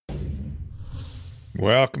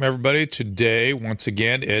Welcome, everybody. Today, once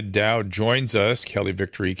again, Ed Dowd joins us. Kelly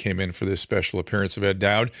Victory came in for this special appearance of Ed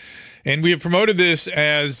Dowd. And we have promoted this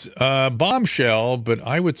as Bombshell, but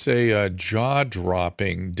I would say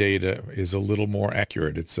jaw-dropping data is a little more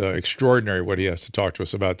accurate. It's extraordinary what he has to talk to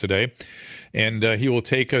us about today. And he will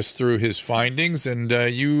take us through his findings, and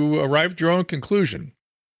you arrived at your own conclusion.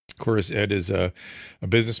 Of course, Ed is a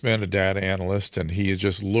businessman, a data analyst, and he is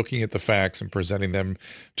just looking at the facts and presenting them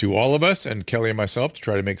to all of us and Kelly and myself to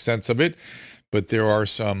try to make sense of it. But there are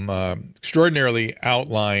some extraordinarily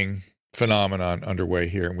outlying phenomenon underway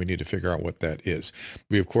here, and we need to figure out what that is.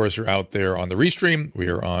 We, of course, are out there on the Restream. We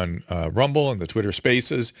are on Rumble and the Twitter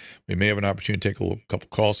Spaces. We may have an opportunity to take a couple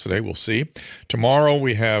calls today. We'll see. Tomorrow,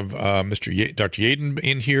 we have Dr. Yaden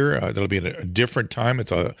in here. That'll be at a different time.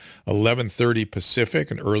 It's 11:30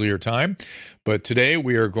 Pacific, an earlier time. But today,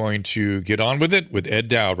 we are going to get on with it with Ed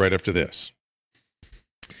Dowd right after this.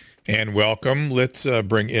 And welcome. Let's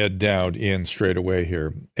bring Ed Dowd in straight away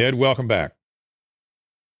here. Ed, welcome back.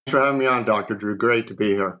 Thanks for having me on, Dr. Drew. Great to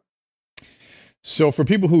be here. So for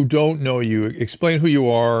people who don't know you, explain who you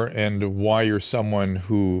are and why you're someone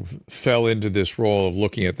who fell into this role of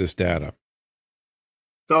looking at this data.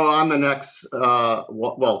 So I'm an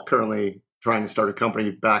currently trying to start a company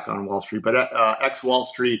back on Wall Street, but ex-Wall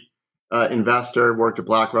Street investor, worked at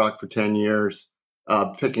BlackRock for 10 years,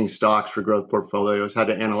 picking stocks for growth portfolios, had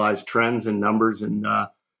to analyze trends and numbers and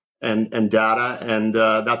data, and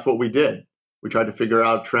that's what we did. We tried to figure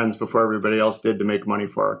out trends before everybody else did to make money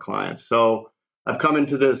for our clients. So I've come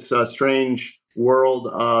into this strange world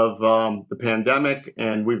of the pandemic,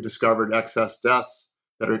 and we've discovered excess deaths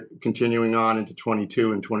that are continuing on into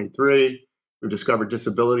 22 and 23. We've discovered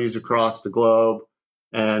disabilities across the globe.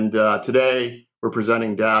 And today we're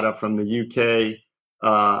presenting data from the UK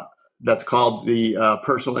that's called the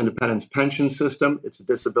Personal Independence Pension System. It's a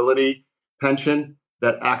disability pension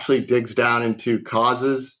that actually digs down into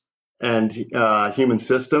causes and human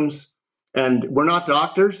systems. And we're not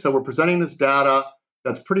doctors, so we're presenting this data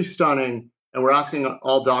that's pretty stunning, and we're asking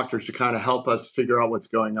all doctors to kind of help us figure out what's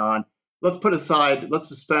going on. Let's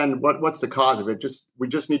suspend what's the cause of it. We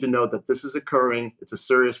just need to know that this is occurring, it's a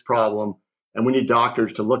serious problem, and we need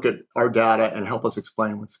doctors to look at our data and help us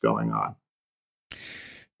explain what's going on.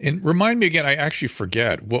 And remind me again, I actually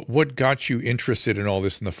forget, what got you interested in all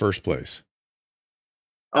this in the first place?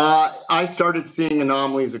 I started seeing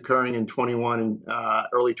anomalies occurring in 21 and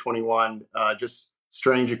early 21, just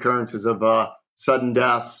strange occurrences of sudden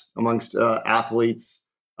deaths amongst athletes.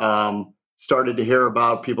 Started to hear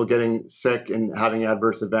about people getting sick and having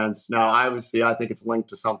adverse events. Now, obviously, I think it's linked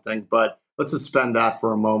to something, but let's suspend that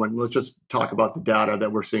for a moment. Let's just talk about the data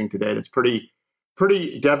that we're seeing today. It's pretty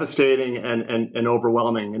devastating and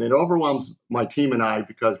overwhelming. And it overwhelms my team and I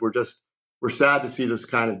because we're sad to see this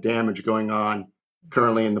kind of damage going on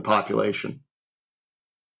currently in the population.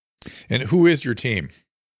 And who is your team?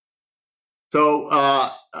 So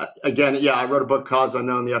again, I wrote a book, Cause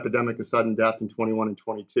Unknown, The Epidemic of Sudden Death in 21 and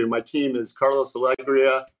 22. My team is Carlos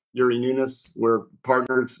Alegria, Yuri Nunes. We're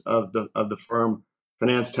partners of the firm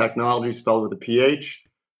Finance Technology, spelled with a PH.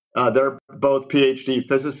 They're both PhD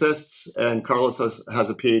physicists, and Carlos has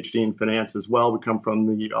a PhD in finance as well. We come from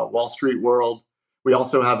the Wall Street world. We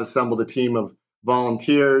also have assembled a team of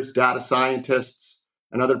volunteers, data scientists,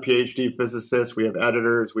 and other PhD physicists. We have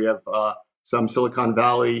editors. We have some Silicon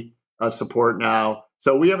Valley support now.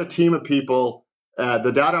 So we have a team of people.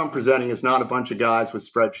 The data I'm presenting is not a bunch of guys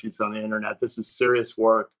with spreadsheets on the internet. This is serious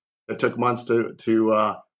work that took months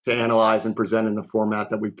to analyze and present in the format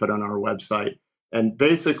that we put on our website. And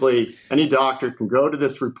basically, any doctor can go to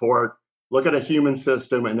this report, look at a human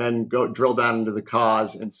system, and then go drill down into the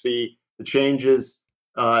cause and see the changes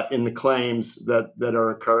in the claims that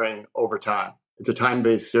are occurring over time. It's a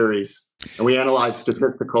time-based series, and we analyze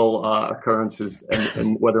statistical occurrences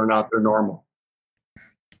and whether or not they're normal.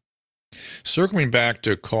 Circling back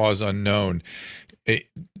to Cause Unknown,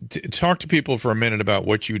 talk to people for a minute about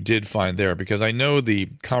what you did find there, because I know the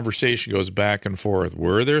conversation goes back and forth.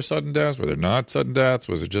 Were there sudden deaths? Were there not sudden deaths?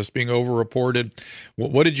 Was it just being overreported?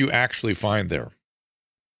 What did you actually find there?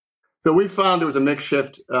 So we found there was a mix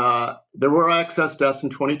shift. There were excess deaths in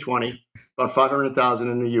 2020, about 500,000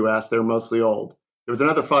 in the U.S. They were mostly old. There was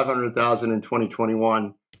another 500,000 in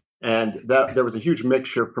 2021, and there was a huge mix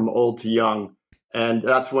shift from old to young. And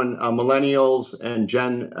that's when millennials and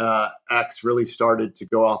Gen X really started to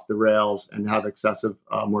go off the rails and have excessive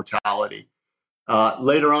mortality.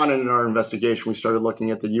 Later on in our investigation, we started looking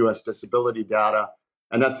at the U.S. disability data,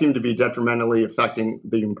 and that seemed to be detrimentally affecting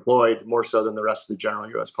the employed more so than the rest of the general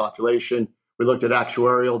U.S. population. We looked at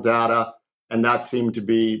actuarial data, and that seemed to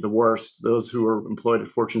be the worst. Those who were employed at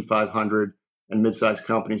Fortune 500 and mid-sized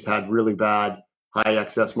companies had really bad high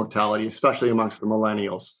excess mortality, especially amongst the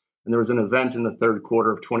millennials. And there was an event in the third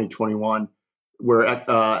quarter of 2021 where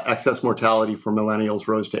excess mortality for millennials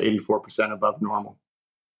rose to 84% above normal.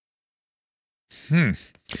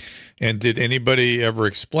 And did anybody ever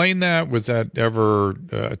explain that? Was that ever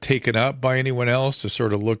taken up by anyone else to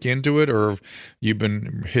sort of look into it, or have you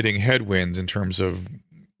been hitting headwinds in terms of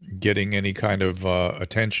getting any kind of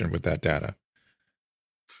attention with that data?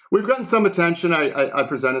 We've gotten some attention. I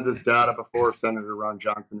presented this data before Senator Ron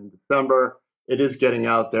Johnson in December. It is getting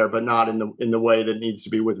out there, but not in the way that needs to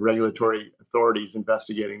be with regulatory authorities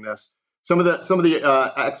investigating this. Some of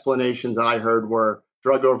the explanations I heard were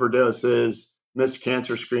drug overdoses, missed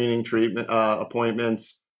cancer screening treatment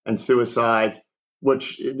appointments, and suicides,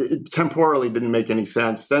 which it temporally didn't make any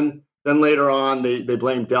sense. Then later on, they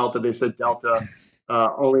blamed Delta. They said Delta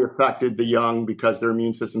only affected the young because their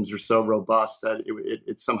immune systems are so robust that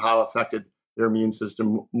it somehow affected their immune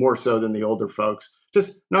system more so than the older folks.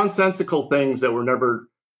 Just nonsensical things that were never,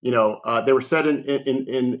 they were said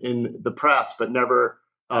in the press, but never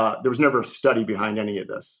there was never a study behind any of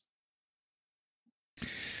this.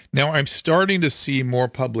 Now, I'm starting to see more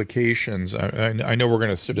publications. I know we're going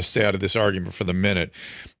to sort of stay out of this argument for the minute,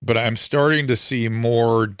 but I'm starting to see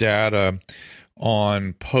more data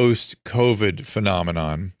on post-COVID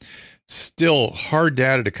phenomenon. Still hard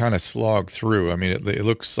data to kind of slog through. I mean, it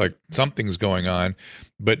looks like something's going on,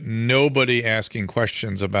 but nobody asking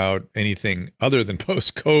questions about anything other than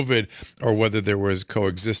post-COVID or whether there was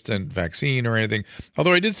coexistent vaccine or anything.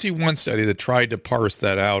 Although I did see one study that tried to parse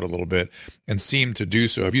that out a little bit and seemed to do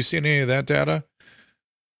so. Have you seen any of that data?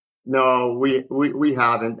 No, we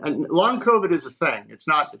haven't. And long COVID is a thing. It's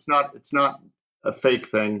not a fake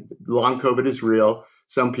thing. Long COVID is real.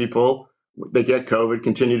 Some people, they get COVID,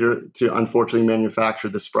 continue to unfortunately manufacture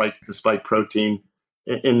the spike protein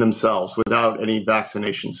in themselves without any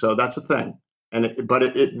vaccination. So that's a thing. And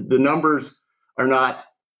the numbers are not.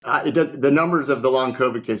 The numbers of the long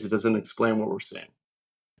COVID cases doesn't explain what we're seeing.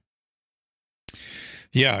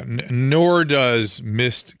 Yeah, nor does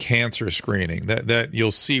missed cancer screening. That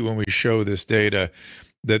you'll see when we show this data.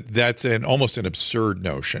 That's almost an absurd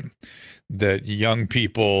notion. That young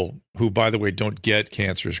people who, by the way, don't get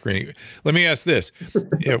cancer screening. Let me ask this.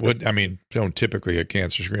 Don't typically get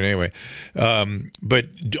cancer screening anyway. But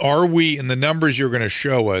are we, in the numbers you're going to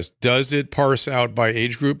show us, does it parse out by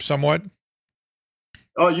age group somewhat?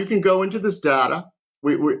 Oh, you can go into this data.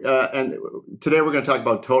 And today we're going to talk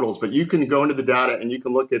about totals, but you can go into the data and you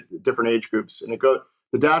can look at different age groups. And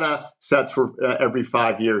the data sets for every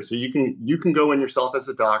 5 years. So you can go in yourself as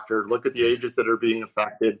a doctor, look at the ages that are being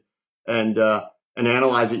affected, and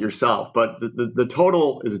analyze it yourself. But the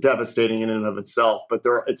total is devastating in and of itself. But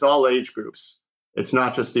it's all age groups. It's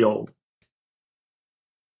not just the old.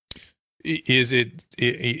 Is it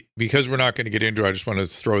because we're not going to get into it, I just want to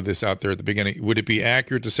throw this out there at the beginning. Would it be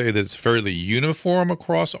accurate to say that it's fairly uniform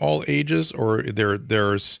across all ages, or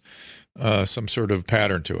there's some sort of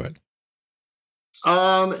pattern to it?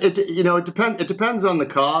 It depends on the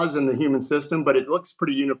cause and the human system, but it looks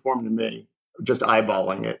pretty uniform to me, just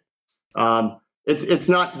eyeballing it. It's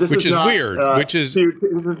not. This which is not weird. This is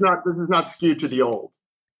not skewed to the old.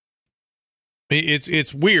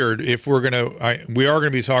 It's weird if we are going to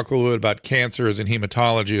be talking a little bit about cancers and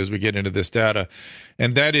hematology as we get into this data,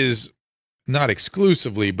 and that is not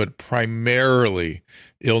exclusively, but primarily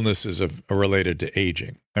illnesses related to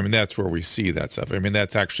aging. I mean, that's where we see that stuff. I mean,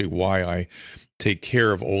 that's actually why I take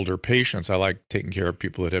care of older patients. I like taking care of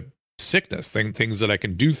people that have sickness, things that I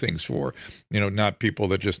can do things for, not people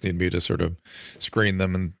that just need me to sort of screen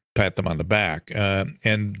them and pat them on the back.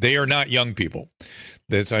 And they are not young people.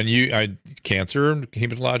 That's cancer and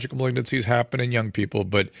hematological malignancies happen in young people,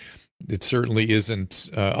 but it certainly isn't,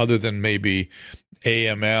 other than maybe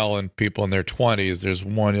AML and people in their 20s. There's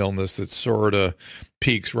one illness that sort of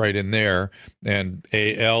peaks right in there, and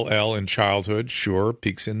ALL in childhood, sure,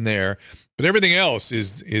 peaks in there. But everything else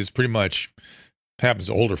is pretty much happens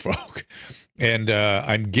to older folk. And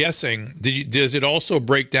I'm guessing, does it also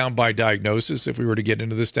break down by diagnosis if we were to get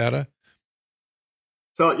into this data?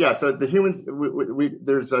 So the humans,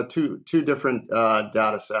 there's two different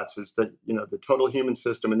data sets. It's the total human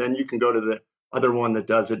system, and then you can go to the other one that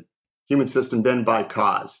does it, human system, then by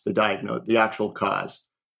cause, the actual cause.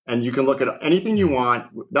 And you can look at anything you want.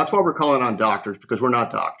 That's why we're calling on doctors, because we're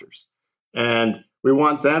not doctors. And we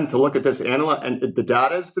want them to look at this, and the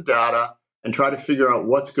data is the data, and try to figure out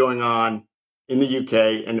what's going on in the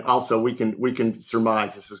UK. And also we can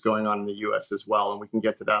surmise this is going on in the US as well. And we can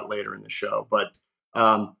get to that later in the show. But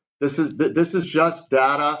this is just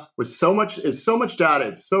data with so much data.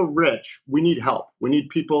 It's so rich. We need help. We need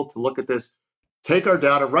people to look at this Take our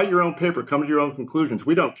data, write your own paper, come to your own conclusions.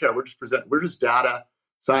 We don't care. We're just data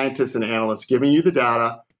scientists and analysts giving you the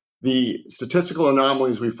data. The statistical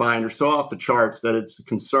anomalies we find are so off the charts that it's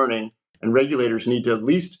concerning, and regulators need to at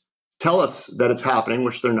least tell us that it's happening,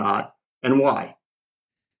 which they're not, and why.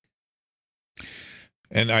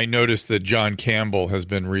 And I noticed that John Campbell has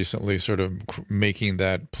been recently sort of making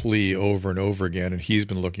that plea over and over again, and he's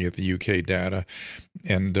been looking at the UK data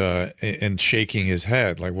and shaking his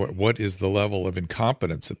head, like what is the level of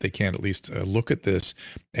incompetence that they can't at least look at this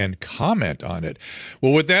and comment on it.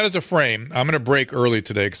 Well, with that as a frame, I'm going to break early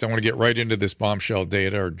today because I want to get right into this bombshell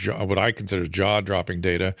data, or what I consider jaw-dropping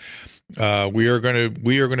data. We are going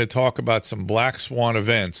to talk about some black swan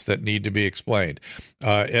events that need to be explained.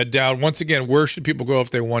 Ed Dowd, once again, where should people go if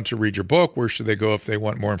they want to read your book? Where should they go if they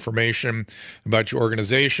want more information about your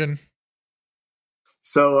organization?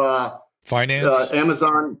 So, finance,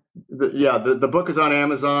 Amazon. The book is on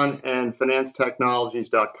Amazon and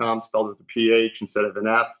financetechnologies.com, spelled with a PH instead of an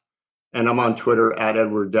F. And I'm on Twitter at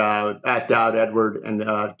Edward Dowd, at Dowd Edward, and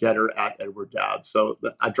Getter at Edward Dowd. So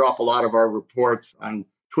I drop a lot of our reports on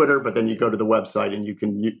Twitter, but then you go to the website and you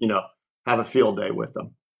can, have a field day with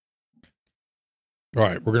them. All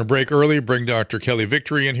right, we're going to break early, bring Dr. Kelly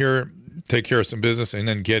Victory in here, take care of some business, and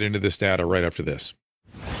then get into this data right after this.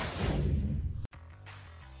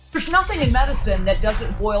 There's nothing in medicine that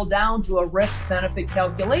doesn't boil down to a risk-benefit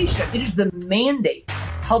calculation. It is the mandate of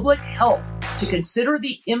public health to consider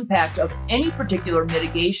the impact of any particular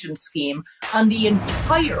mitigation scheme on the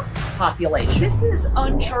entire population. This is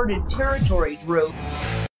uncharted territory, Drew.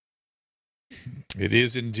 It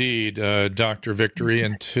is indeed, Dr. Victory.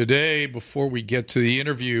 And today, before we get to the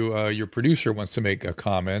interview, your producer wants to make a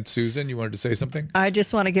comment. Susan, you wanted to say something? I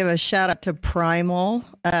just want to give a shout out to Primal.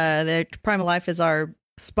 Primal Life is our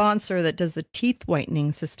sponsor that does the teeth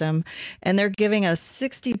whitening system, and they're giving us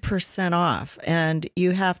 60% off. And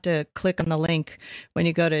you have to click on the link when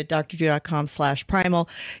you go to drdrew.com/primal.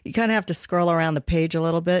 You kind of have to scroll around the page a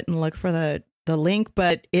little bit and look for the link,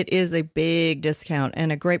 but it is a big discount and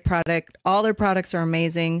a great product. All their products are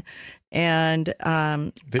amazing. And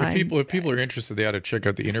if people are interested, they ought to check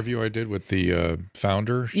out the interview I did with the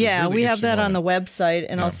founder. She's really we have that on the website.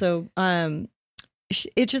 And also,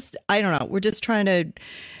 it just, I don't know. We're just trying to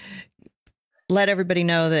let everybody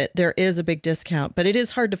know that there is a big discount, but it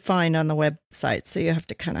is hard to find on the website. So you have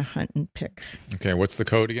to kind of hunt and pick. Okay. What's the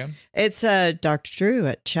code again? It's Dr. Drew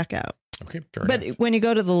at checkout. Okay, fair enough. But when you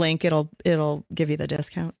go to the link, it'll give you the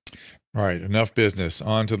discount. All right, enough business.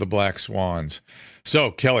 On to the black swans.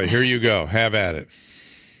 So, Kelly, here you go. Have at it.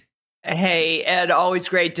 Hey, Ed, always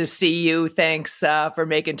great to see you. Thanks for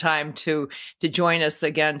making time to join us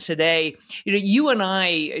again today. You and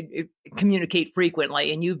I communicate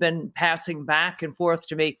frequently, and you've been passing back and forth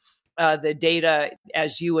to me the data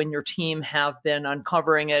as you and your team have been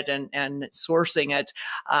uncovering it and sourcing it.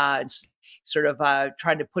 It's sort of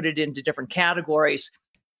trying to put it into different categories.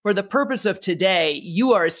 For the purpose of today,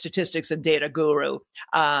 you are a statistics and data guru.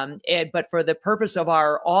 But for the purpose of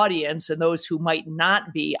our audience and those who might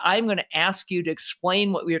not be, I'm going to ask you to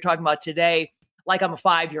explain what we were talking about today like I'm a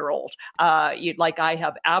 5-year-old. Like I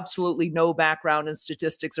have absolutely no background in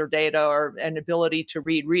statistics or data or an ability to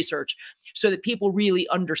read research, so that people really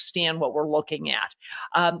understand what we're looking at.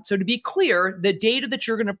 So to be clear, the data that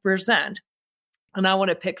you're going to present, and I want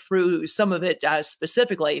to pick through some of it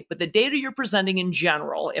specifically, but the data you're presenting in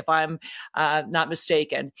general, if I'm not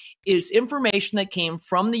mistaken, is information that came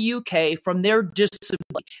from the UK, from their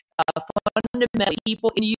disability. Fundamentally,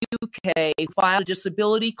 people in the UK file a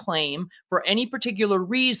disability claim for any particular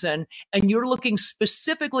reason, and you're looking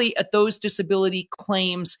specifically at those disability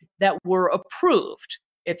claims that were approved,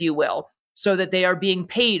 if you will, so that they are being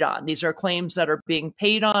paid on. These are claims that are being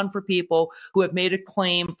paid on for people who have made a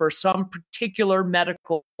claim for some particular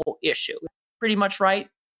medical issue. Pretty much right?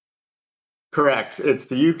 Correct. It's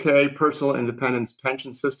the UK Personal Independence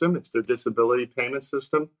Pension System. It's their disability payment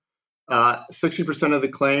system. 60% of the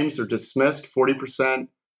claims are dismissed. 40%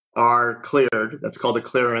 are cleared. That's called a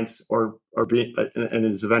clearance, and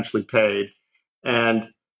is eventually paid. And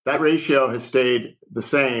that ratio has stayed the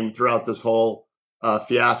same throughout this whole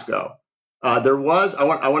fiasco. I do want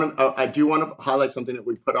to highlight something that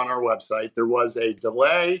we put on our website. There was a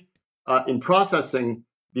delay in processing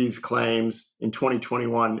these claims in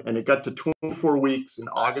 2021, and it got to 24 weeks in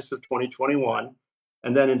August of 2021.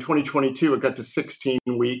 And then in 2022, it got to 16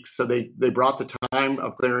 weeks. So they brought the time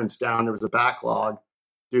of clearance down. There was a backlog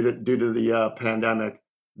due to the pandemic.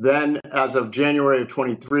 Then as of January of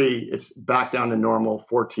 23, it's back down to normal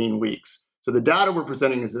 14 weeks. So the data we're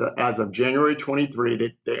presenting is as of January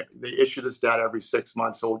 23. They issue this data every 6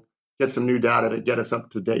 months. So we'll get some new data to get us up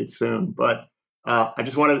to date soon. But I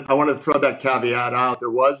wanted to throw that caveat out. There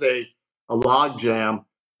was a log jam.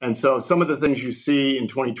 And so some of the things you see in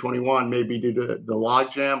 2021 may be due to the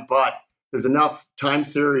log jam, but there's enough time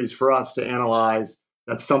series for us to analyze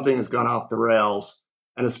that something has gone off the rails,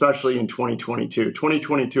 and especially in 2022.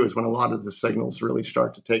 2022 is when a lot of the signals really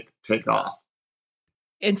start to take off.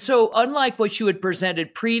 And so unlike what you had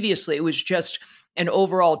presented previously, it was just an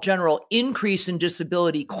overall general increase in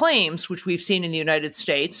disability claims, which we've seen in the United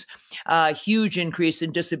States, a huge increase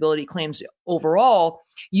in disability claims overall.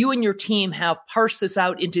 You and your team have parsed this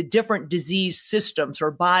out into different disease systems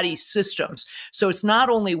or body systems. So it's not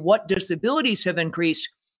only what disabilities have increased,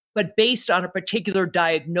 but based on a particular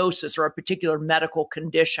diagnosis or a particular medical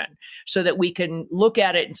condition, so that we can look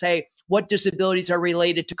at it and say, what disabilities are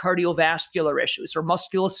related to cardiovascular issues or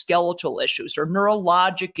musculoskeletal issues or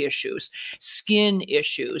neurologic issues, skin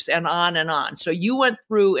issues, and on and on. So you went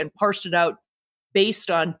through and parsed it out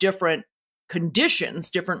based on different conditions,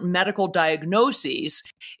 different medical diagnoses,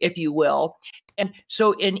 if you will. And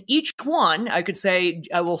so in each one, I could say,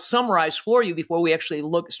 I will summarize for you before we actually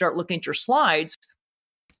start looking at your slides.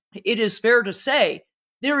 It is fair to say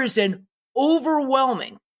there is an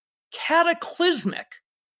overwhelming, cataclysmic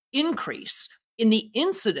increase in the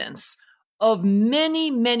incidence of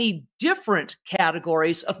many, many different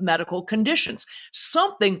categories of medical conditions.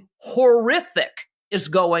 Something horrific is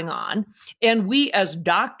going on. And we as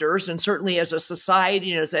doctors, and certainly as a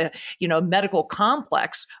society, as a medical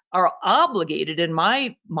complex, are obligated, in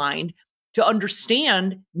my mind, to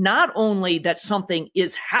understand not only that something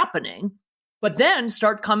is happening, but then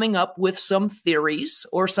start coming up with some theories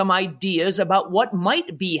or some ideas about what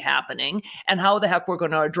might be happening and how the heck we're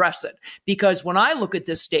going to address it. Because when I look at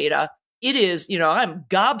this data, it is, I'm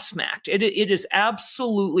gobsmacked. It is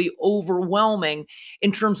absolutely overwhelming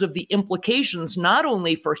in terms of the implications, not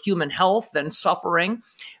only for human health and suffering,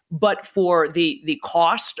 but for the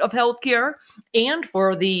cost of healthcare and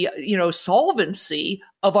for the, solvency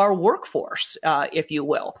of our workforce, if you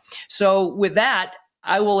will. So with that,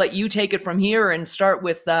 I will let you take it from here and start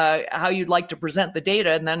with how you'd like to present the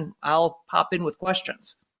data, and then I'll pop in with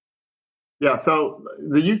questions. Yeah, so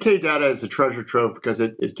the UK data is a treasure trove because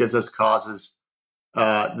it gives us causes.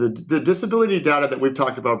 The disability data that we've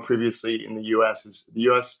talked about previously in the US is the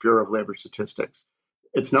US Bureau of Labor Statistics.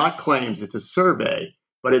 It's not claims, it's a survey,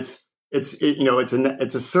 but it's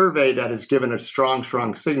a survey that has given a strong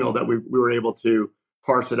signal that we were able to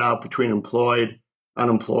parse it out between employed,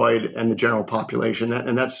 unemployed, and the general population.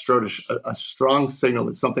 And that showed a strong signal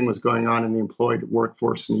that something was going on in the employed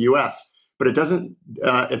workforce in the US. But it doesn't,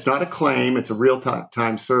 it's not a claim, it's a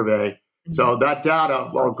real-time survey. Mm-hmm. So that data,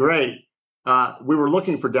 while great, we were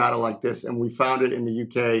looking for data like this, and we found it in the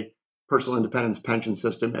UK Personal Independence Pension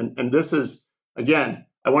System. And this is, again,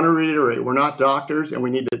 I want to reiterate, we're not doctors, and we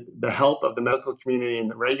need the help of the medical community and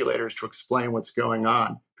the regulators to explain what's going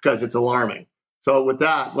on, because it's alarming. So with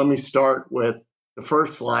that, let me start with the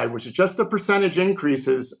first slide, which is just the percentage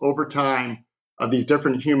increases over time of these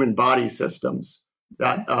different human body systems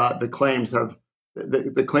that the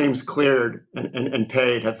claims cleared and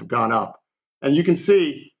paid have gone up. And you can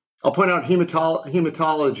see, I'll point out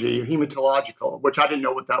hematological, which I didn't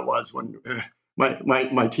know what that was when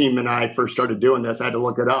my team and I first started doing this. I had to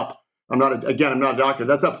look it up. I'm not a doctor.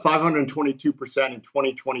 That's up 522% in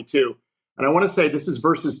 2022. And I want to say this is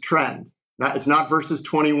versus trend. It's not versus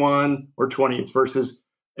 21 or 20. It's versus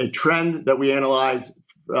a trend that we analyze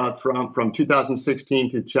from 2016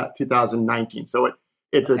 to 2019. So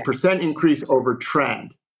it's a percent increase over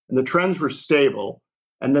trend. And the trends were stable.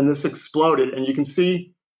 And then this exploded. And you can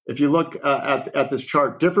see, if you look at this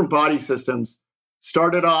chart, different body systems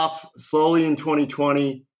started off slowly in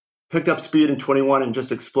 2020, picked up speed in 21, and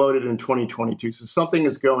just exploded in 2022. So something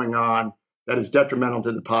is going on that is detrimental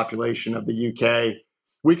to the population of the UK.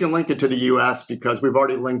 We can link it to the US because we've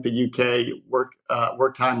already linked the UK work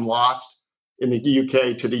time lost in the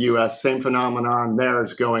UK to the US. Same phenomenon there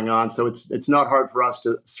is going on. So it's not hard for us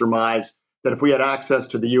to surmise that if we had access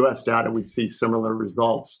to the US data, we'd see similar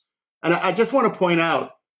results. And I just want to point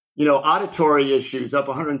out, auditory issues up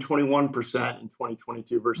 121% in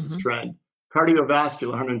 2022 versus trend. Cardiovascular,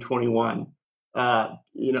 121.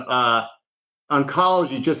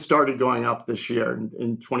 Oncology just started going up this year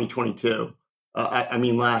in 2022.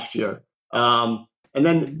 Last year. And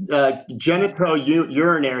then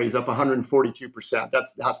genitourinary is up 142%. That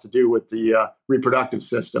has to do with the reproductive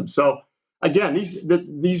system. So again,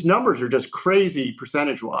 these numbers are just crazy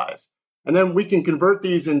percentage-wise. And then we can convert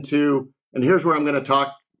these into, and here's where I'm going to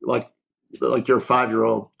talk like your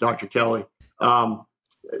 5-year-old, Dr. Kelly.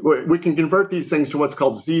 We can convert these things to what's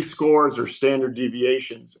called Z-scores or standard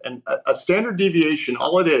deviations. And a standard deviation,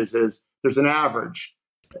 all it is there's an average.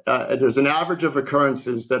 There's an average of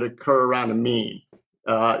occurrences that occur around a mean,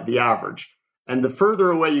 the average. And the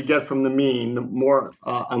further away you get from the mean, the more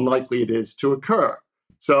unlikely it is to occur.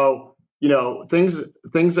 So, things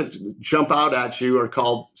that jump out at you are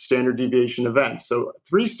called standard deviation events. So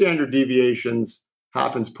 3 standard deviations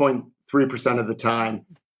happens 0.3% of the time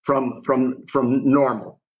from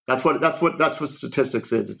normal. That's what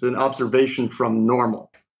statistics is. It's an observation from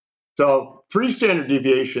normal. So 3 standard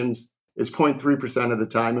deviations is 0.3% of the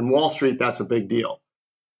time. In Wall Street, that's a big deal.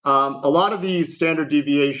 A lot of these standard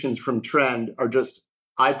deviations from trend are just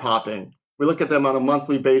eye-popping. We look at them on a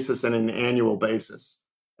monthly basis and an annual basis.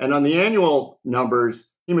 And on the annual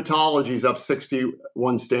numbers, hematology is up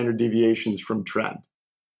 61 standard deviations from trend.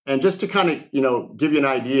 And just to kind of, give you an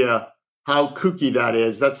idea how kooky that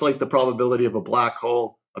is, that's like the probability of a black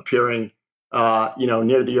hole appearing,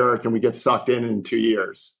 near the Earth, and we get sucked in 2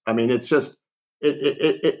 years. I mean, it's just,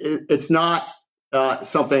 it's not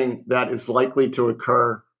something that is likely to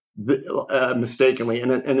occur mistakenly,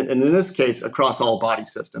 and in this case, across all body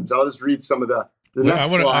systems. I'll just read some of the next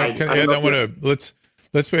slide.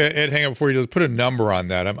 Let's Ed, hang on before you put a number on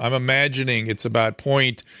that. I'm imagining it's about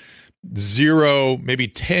 0.0, maybe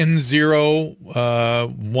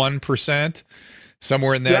 1%,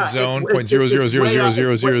 somewhere in that zone,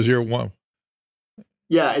 0.0000001.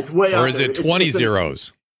 Yeah, it's way up. Or is it 20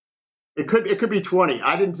 zeros? It could be 20.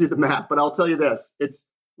 I didn't do the math, but I'll tell you this.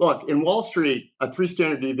 Look, in Wall Street, a 3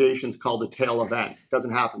 standard deviation is called a tail event. It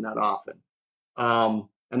doesn't happen that often. And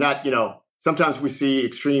that, sometimes we see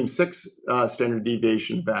extreme 6 standard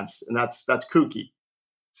deviation events, and that's kooky.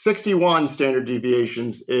 61 standard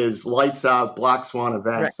deviations is lights out, black swan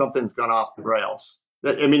event. Right. Something's gone off the rails.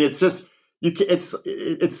 I mean, it's just,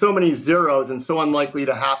 it's so many zeros and so unlikely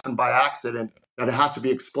to happen by accident that it has to be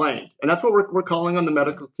explained. And that's what we're calling on the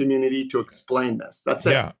medical community to explain this. That's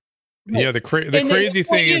it. Yeah. Yeah, the crazy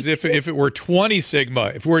thing is if it were 20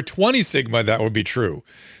 sigma, that would be true.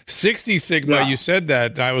 60 sigma, You said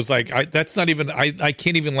that, I was like, that's not even, I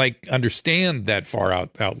can't even understand that far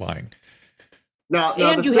outlying. Now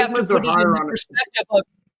and you have to put it in the perspective of,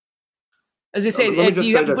 as I say,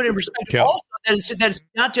 you have to put it in perspective also that it's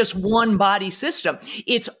not just one body system.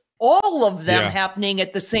 It's all of them happening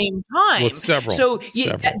at the same time. Well, it's several. So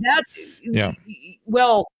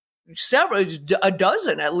Well, several, a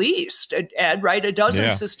dozen at least, Ed, right? A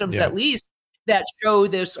dozen systems at least that show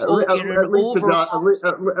this. At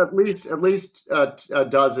least a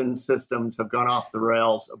dozen systems have gone off the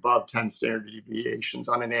rails above 10 standard deviations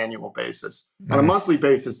on an annual basis. On a monthly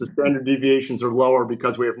basis, the standard deviations are lower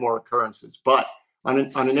because we have more occurrences. But on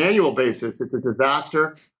an annual basis, it's a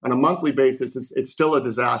disaster. On a monthly basis, it's still a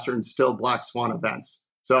disaster and still black swan events.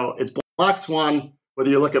 So it's black swan whether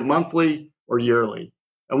you look at monthly or yearly.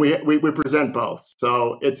 And we present both,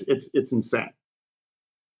 so it's insane.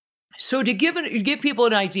 So to give people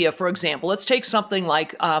an idea, for example, let's take something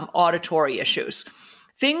like auditory issues,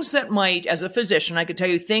 things that might, as a physician, I could tell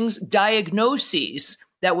you diagnoses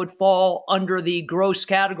that would fall under the gross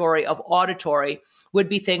category of auditory would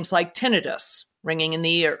be things like tinnitus, ringing in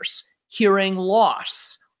the ears, hearing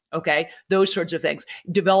loss, okay, those sorts of things,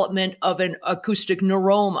 development of an acoustic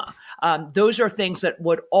neuroma. Those are things that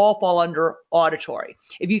would all fall under auditory.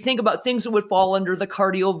 If you think about things that would fall under the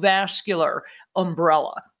cardiovascular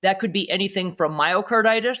umbrella, that could be anything from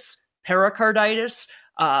myocarditis, pericarditis,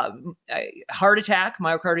 heart attack,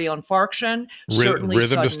 myocardial infarction, certainly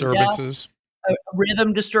rhythm disturbances.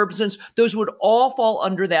 Rhythm disturbances, those would all fall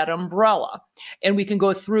under that umbrella. And we can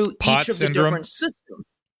go through POTS each of syndrome. The different systems.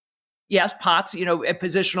 Yes, POTS,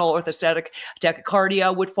 positional orthostatic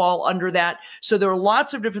tachycardia would fall under that. So there are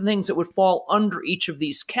lots of different things that would fall under each of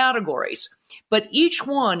these categories. But each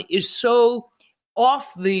one is so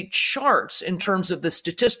off the charts in terms of the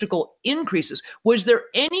statistical increases. Was there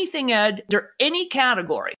anything, Ed, any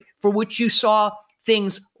category for which you saw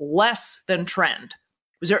things less than trend?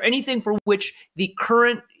 Was there anything for which the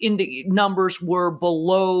current numbers were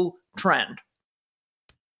below trend?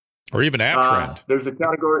 Or even at trend? There's a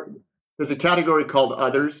category called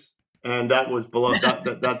others, and that was below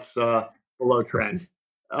that's below trend.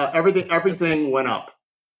 Everything went up.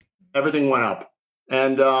 Everything went up,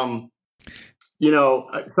 and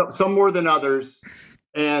some more than others.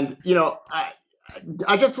 And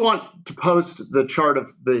I just want to post the chart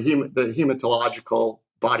of the hematological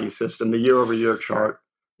body system, the year-over-year chart.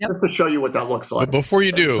 Just to show you what that looks like. But before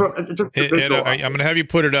you do, I'm going to have you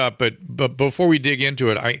put it up. But before we dig into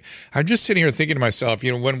it, I'm just sitting here thinking to myself,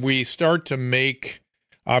 when we start to make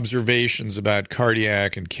observations about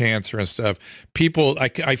cardiac and cancer and stuff, people,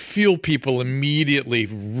 I feel people immediately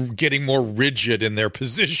getting more rigid in their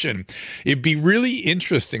position. It'd be really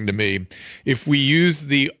interesting to me if we use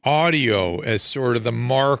the audio as sort of the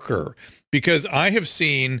marker, because I have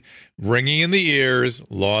seen ringing in the ears,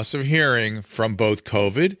 loss of hearing from both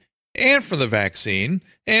COVID and from the vaccine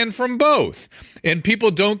and from both. And people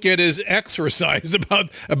don't get as exercised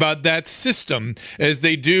about that system as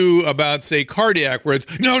they do about, say, cardiac, where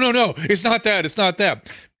it's, no, it's not that, it's not that.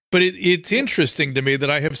 But it's interesting to me that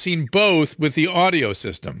I have seen both with the audio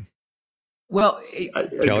system. Well,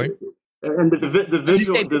 Kelly? And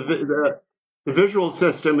the visual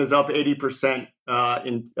system is up 80%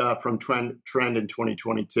 from trend in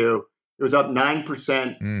 2022. It was up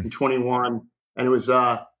 9% in 21, and it was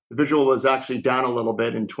the visual was actually down a little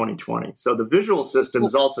bit in 2020. So the visual system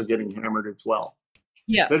is also getting hammered as well.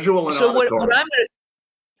 Yeah. Visual and so auditory.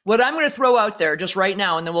 what I'm going to throw out there just right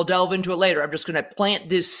now, and then we'll delve into it later. I'm just going to plant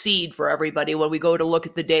this seed for everybody when we go to look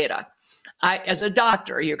at the data. As a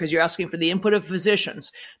doctor here, because you're asking for the input of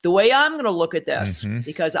physicians, the way I'm going to look at this,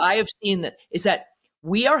 because I have seen that, is that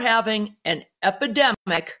we are having an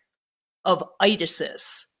epidemic of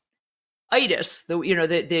itises. Itis,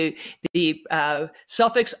 the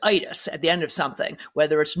suffix itis at the end of something,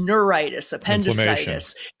 whether it's neuritis,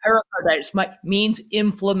 appendicitis, pericarditis, means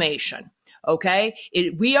inflammation. Okay,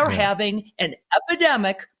 we are having an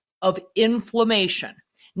epidemic of inflammation.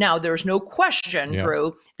 Now, there's no question,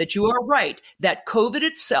 Drew, that you are right, that COVID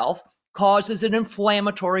itself causes an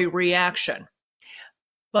inflammatory reaction.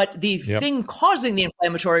 But the thing causing the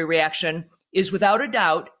inflammatory reaction is, without a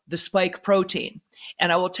doubt, the spike protein.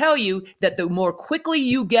 And I will tell you that the more quickly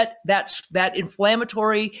you get that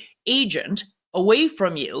inflammatory agent away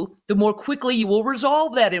from you, the more quickly you will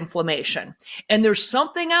resolve that inflammation. And there's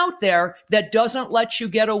something out there that doesn't let you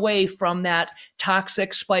get away from that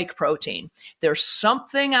toxic spike protein. There's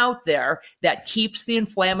something out there that keeps the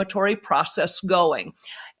inflammatory process going.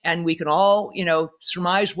 And we can all,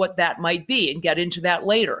 surmise what that might be and get into that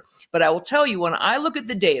later. But I will tell you, when I look at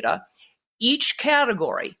the data, each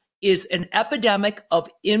category is an epidemic of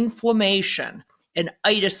inflammation and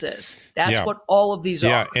itises. That's what all of these are.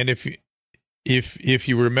 Yeah, and if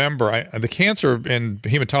you remember, the cancer and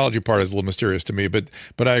hematology part is a little mysterious to me, but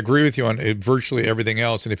I agree with you on virtually everything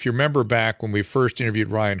else. And if you remember back when we first interviewed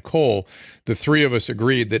Ryan Cole, the three of us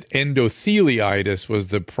agreed that endotheliitis was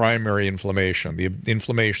the primary inflammation, the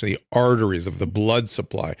inflammation of the arteries of the blood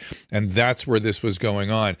supply. And that's where this was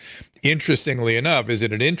going on. Interestingly enough,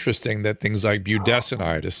 isn't it interesting that things like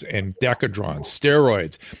budesonitis and decadron,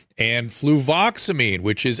 steroids, and fluvoxamine,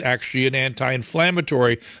 which is actually an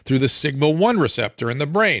anti-inflammatory through the sigma-1 receptor in the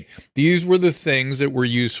brain, these were the things that were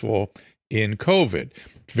useful in COVID.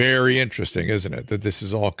 Very interesting, isn't it, that this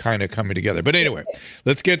is all kind of coming together? But anyway,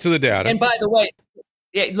 let's get to the data. And by the way,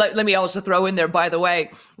 let me also throw in there, by the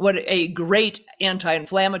way, what a great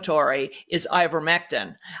anti-inflammatory is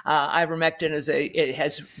ivermectin. Ivermectin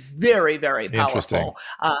has very, very powerful.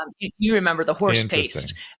 You remember the horse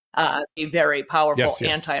paste, a very powerful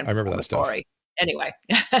anti-inflammatory. I remember that stuff. Anyway,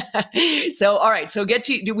 so all right, so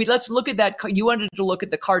let's look at that. You wanted to look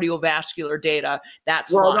at the cardiovascular data.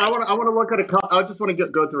 That's well, I want to look at I just want to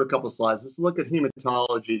go through a couple of slides. Let's look at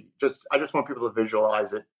hematology. I just want people to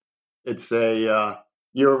visualize it. It's a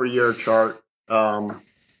year-over-year chart that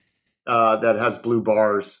has blue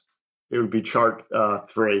bars. It would be chart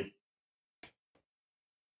 3.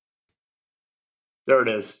 There it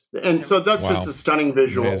is. And so that's just a stunning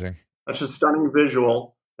visual. Amazing. That's just stunning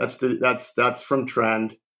visual. That's from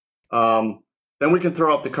trend. Then we can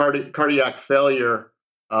throw up the cardiac failure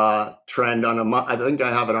trend on a month. I think I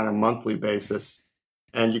have it on a monthly basis,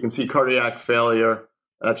 and you can see cardiac failure.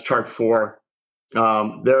 That's chart 4.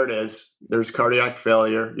 There it is. There's cardiac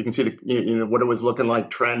failure. You can see what it was looking like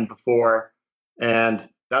trend before, and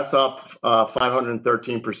that's up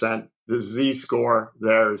 513%. The Z score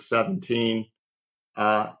there is 17.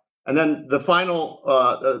 And then the final,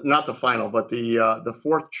 not the final, but the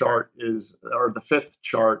fourth chart is, or the fifth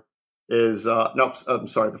chart is,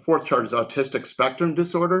 the fourth chart is autistic spectrum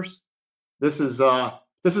disorders. This is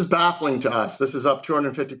baffling to us. This is up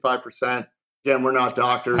 255%. Again, we're not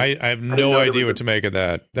doctors. I have no idea what to make of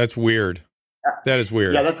that. That's weird. That is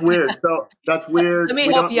weird. Yeah, that's weird. So that's weird. Let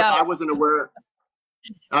me help you out. I wasn't aware.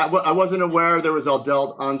 I wasn't aware there was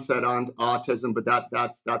adult onset on autism, but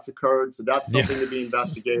that's occurred. So that's something to be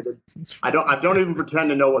investigated. I don't even pretend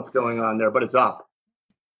to know what's going on there, but it's up.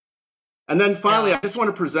 And then finally, I just want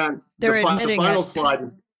to present the final slide.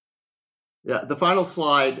 The final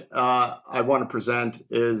slide I want to present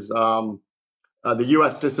is the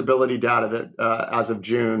U.S. disability data that as of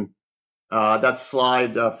June. That's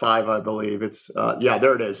slide 5, I believe. It's yeah,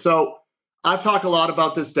 there it is. So I've talked a lot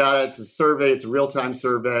about this data. It's a survey. It's a real-time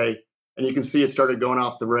survey, and you can see it started going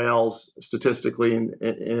off the rails statistically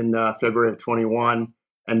in February of 21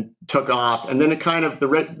 and took off. And then it kind of the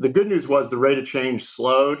good news was the rate of change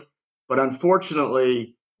slowed, but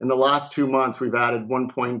unfortunately, in the last 2 months, we've added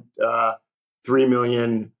 1.3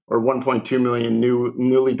 million or 1.2 million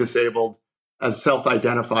newly disabled as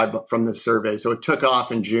self-identified from this survey. So it took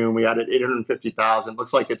off in June. We added 850,000.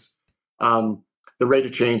 Looks like it's the rate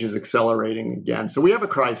of change is accelerating again. So we have a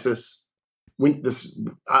crisis. I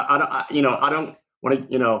don't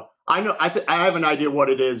want to. I have an idea what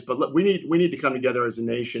it is, but look, we need to come together as a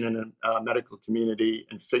nation and a medical community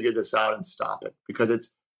and figure this out and stop it, because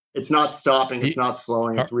it's not stopping, it's not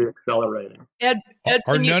slowing, it's reaccelerating. Ed,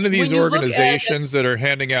 are none of these organizations that are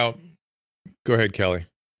handing out? Go ahead, Kelly.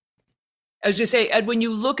 I was just say, Ed, when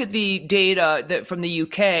you look at the data that from the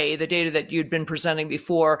UK, the data that you'd been presenting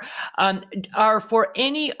before, are for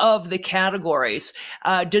any of the categories,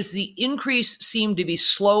 does the increase seem to be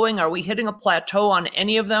slowing? Are we hitting a plateau on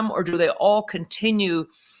any of them, or do they all continue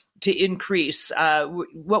to increase?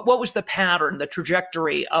 What was the pattern, the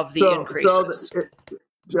trajectory of the increases?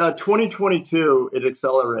 2022, it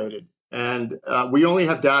accelerated, and we only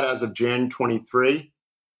have data as of January 23.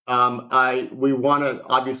 We want to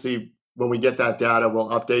obviously, when we get that data, we'll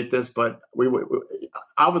update this, but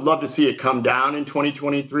I would love to see it come down in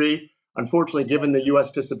 2023. Unfortunately, given the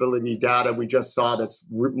U.S. disability data we just saw that's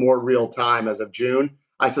more real time as of June,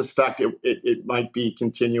 I suspect it might be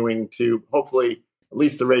continuing to, hopefully, at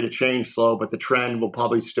least the rate of change slow, but the trend will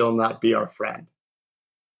probably still not be our friend.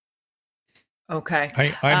 Okay.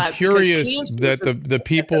 I'm curious that the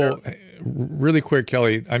people, really quick,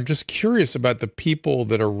 Kelly, I'm just curious about the people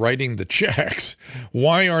that are writing the checks.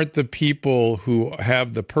 Why aren't the people who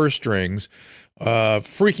have the purse strings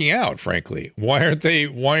freaking out, frankly? Why aren't they,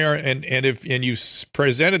 and you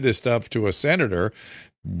presented this stuff to a senator,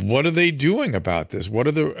 what are they doing about this? What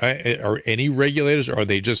are any regulators, are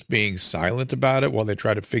they just being silent about it while they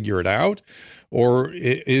try to figure it out? Or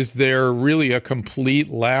is there really a complete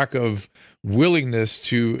lack of willingness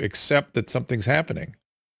to accept that something's happening?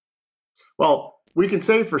 Well, we can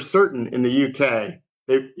say for certain in the UK,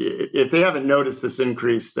 if they haven't noticed this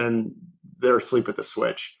increase, then they're asleep at the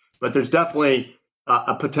switch. But there's definitely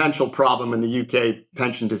a potential problem in the UK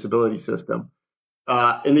pension disability system.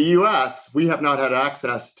 In the US, we have not had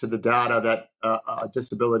access to the data that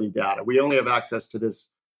disability data. We only have access to this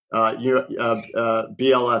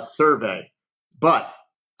BLS survey. But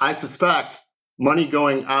I suspect money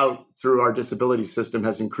going out through our disability system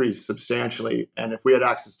has increased substantially. And if we had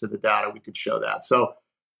access to the data, we could show that. So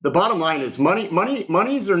the bottom line is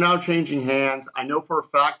monies are now changing hands. I know for a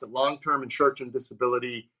fact that long-term and short-term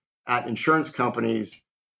disability at insurance companies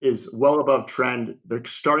is well above trend. They're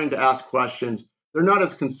starting to ask questions. They're not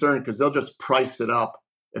as concerned because they'll just price it up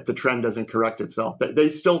if the trend doesn't correct itself. They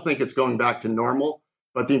still think it's going back to normal,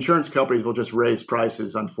 but the insurance companies will just raise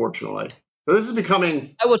prices, unfortunately. So this is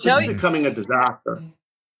becoming a disaster.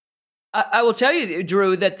 I will tell you,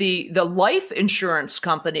 Drew, that the life insurance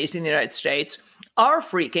companies in the United States are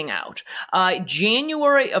freaking out.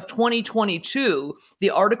 January of 2022, the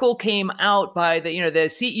article came out by the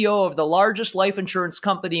CEO of the largest life insurance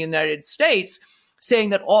company in the United States, saying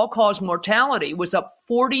that all-cause mortality was up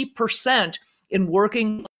 40% in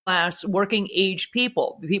working age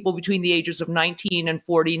people between the ages of 19 and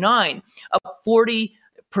 49, up 40%.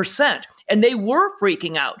 And they were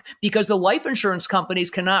freaking out because the life insurance companies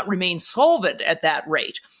cannot remain solvent at that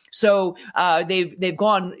rate. So they've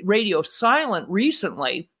gone radio silent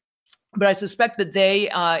recently. But I suspect that they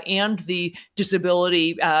and the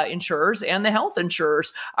disability insurers and the health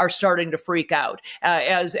insurers are starting to freak out.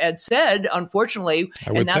 As Ed said, unfortunately,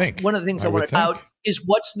 and that's one of the things I want to talk about, is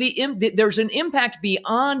what's there's an impact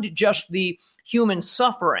beyond just the human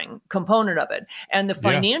suffering component of it. And the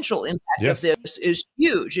financial impact of this is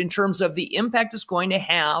huge in terms of the impact it's going to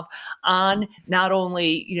have on not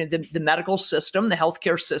only the medical system, the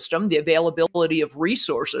healthcare system, the availability of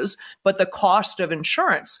resources, but the cost of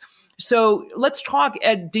insurance. So let's talk,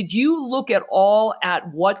 Ed, did you look at all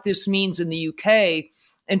at what this means in the UK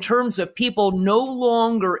in terms of people no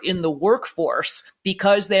longer in the workforce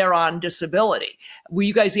because they're on disability? Were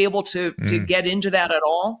you guys able to get into that at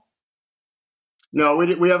all? No,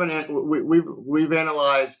 we haven't. We've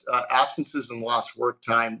analyzed absences and lost work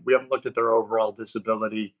time. We haven't looked at their overall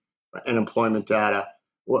disability and employment data.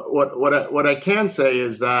 What I can say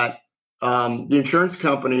is that the insurance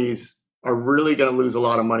companies are really going to lose a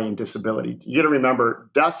lot of money in disability. You got to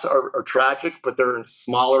remember, deaths are tragic, but they're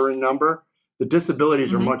smaller in number. The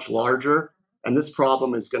disabilities are much larger. And this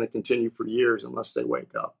problem is going to continue for years unless they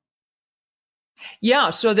wake up. Yeah,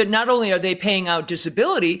 so that not only are they paying out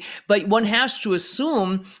disability, but one has to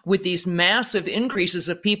assume with these massive increases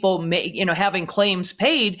of people, having claims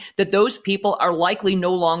paid, that those people are likely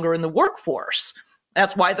no longer in the workforce.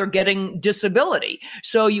 That's why they're getting disability.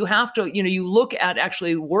 So you have to, you look at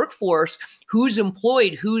actually workforce, who's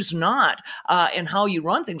employed, who's not, and how you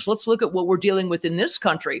run things. Let's look at what we're dealing with in this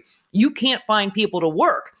country. You can't find people to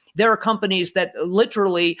work. There are companies that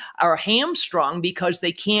literally are hamstrung because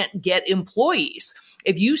they can't get employees.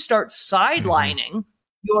 If you start sidelining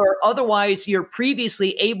your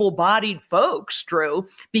previously able-bodied folks, Drew,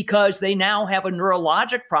 because they now have a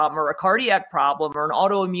neurologic problem or a cardiac problem or an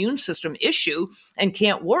autoimmune system issue and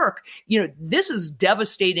can't work, this is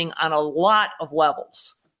devastating on a lot of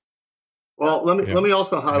levels. Well, let me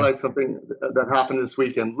also highlight something that happened this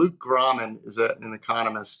weekend. Luke Grahman is an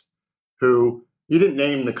economist who, he didn't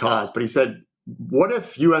name the cause, but he said, what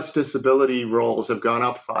if U.S. disability rolls have gone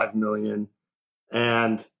up 5 million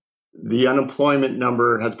and the unemployment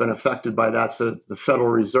number has been affected by that, so the Federal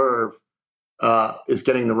Reserve is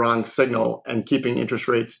getting the wrong signal and keeping interest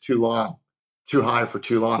rates too high for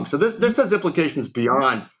too long. So this has implications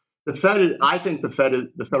beyond the Fed. I think the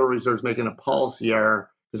Federal Reserve is making a policy error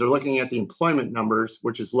because they're looking at the employment numbers,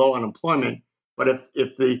 which is low unemployment. But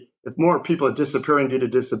if more people are disappearing due to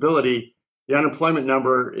disability, the unemployment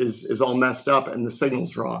number is all messed up and the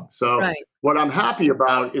signal's wrong. So What I'm happy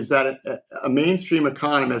about is that a mainstream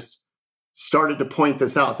economist started to point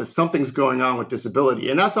this out, that something's going on with disability.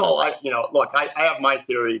 And that's all I have my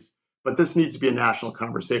theories, but this needs to be a national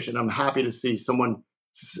conversation. I'm happy to see someone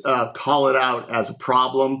call it out as a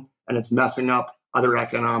problem and it's messing up other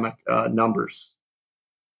economic numbers.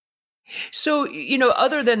 So,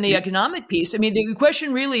 other than the economic piece, the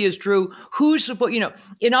question really is, Drew, who's supposed,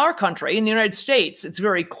 in our country, in the United States, it's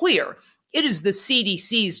very clear. It is the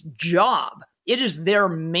CDC's job. It is their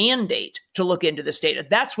mandate to look into this data.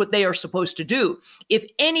 That's what they are supposed to do. If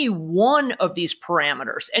any one of these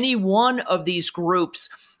parameters, any one of these groups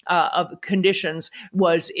of conditions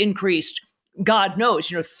was increased, God knows,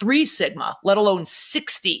 3 sigma, let alone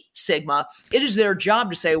 60 sigma, it is their job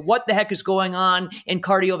to say what the heck is going on in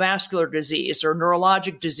cardiovascular disease or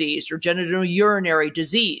neurologic disease or genitourinary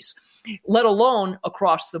disease, let alone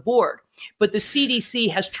across the board. But the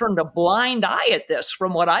CDC has turned a blind eye at this,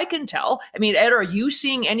 from what I can tell. Ed, are you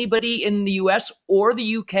seeing anybody in the US or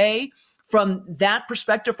the UK from that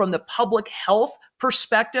perspective, from the public health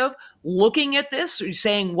perspective, looking at this,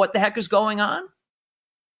 saying what the heck is going on?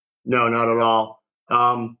 No, not at all.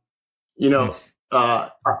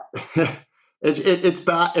 It's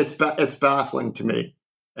baffling to me.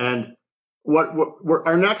 And what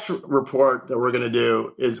our next report that we're going to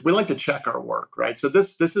do is we like to check our work, right? So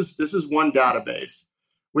this is one database.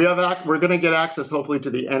 We're going to get access hopefully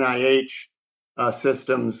to the NIH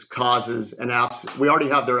systems, causes, and apps. We already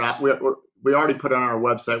have their app. We already put it on our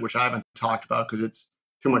website, which I haven't talked about because it's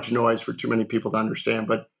too much noise for too many people to understand.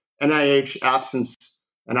 But NIH absence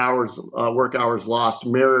and work hours lost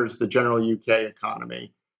mirrors the general UK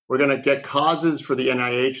economy. We're going to get causes for the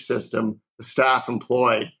NIH system, the staff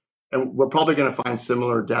employed, and we're probably going to find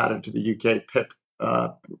similar data to the UK PIP,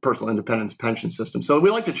 personal independence pension system. So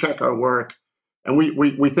we like to check our work, and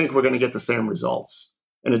we think we're going to get the same results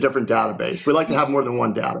in a different database. We like to have more than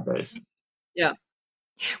one database. Yeah.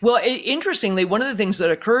 Well, interestingly, one of the things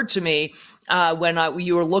that occurred to me when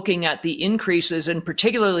you were looking at the increases, and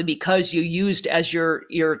particularly because you used as your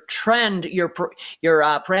trend, your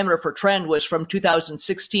parameter for trend was from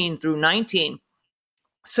 2016 through 19.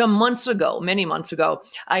 Many months ago,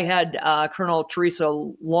 I had Colonel Teresa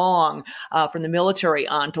Long from the military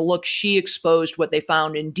on to look. She exposed what they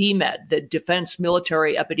found in DMED, the Defense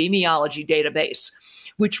Military Epidemiology Database,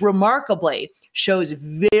 which remarkably shows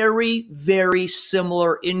very, very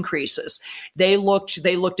similar increases. They looked at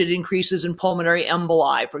increases in pulmonary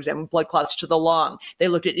emboli, for example, blood clots to the lung. They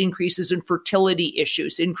looked at increases in fertility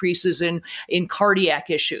issues, increases in cardiac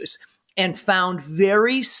issues, and found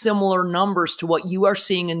very similar numbers to what you are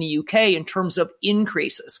seeing in the UK in terms of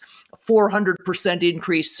increases. 400%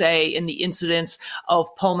 increase, say, in the incidence of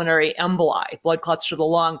pulmonary emboli, blood clots to the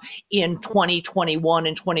lung, in 2021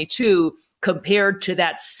 and 22, compared to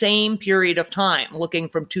that same period of time, looking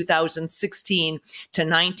from 2016 to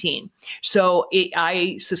 19. So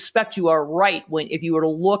I suspect you are right. If you were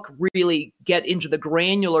to really get into the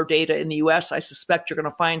granular data in the US, I suspect you're going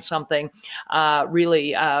to find something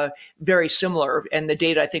really very similar. And the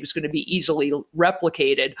data, I think, is going to be easily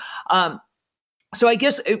replicated. So I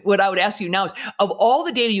guess what I would ask you now is, of all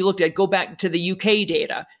the data you looked at, go back to the UK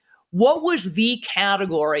data, what was the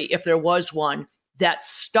category, if there was one, that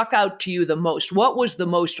stuck out to you the most? What was the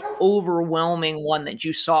most overwhelming one that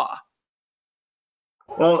you saw?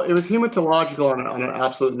 Well, it was hematological on an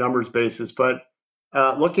absolute numbers basis, but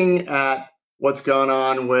looking at what's gone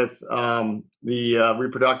on with the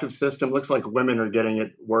reproductive system, looks like women are getting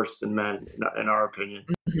it worse than men, in our opinion.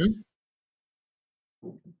 Mm-hmm.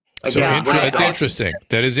 So that's interesting.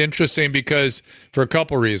 That is interesting because for a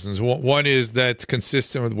couple reasons. One is that's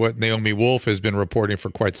consistent with what Naomi Wolf has been reporting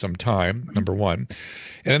for quite some time, number one.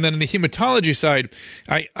 And then on the hematology side,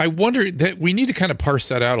 I wonder that we need to kind of parse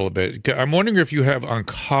that out a little bit. I'm wondering if you have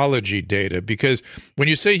oncology data, because when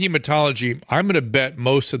you say hematology, I'm going to bet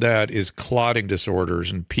most of that is clotting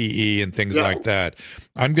disorders and PE and things like that.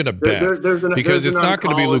 I'm going to bet because it's not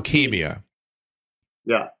going to be leukemia.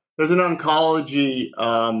 Yeah. There's an oncology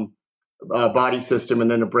body system,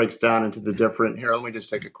 and then it breaks down into the different. Here, let me just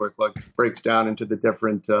take a quick look. It breaks down into the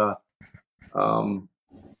different. Let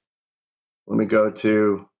me go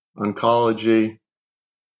to oncology.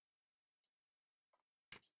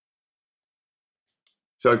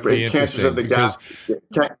 So cancers of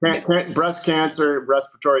the breast cancer,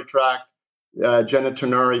 respiratory tract,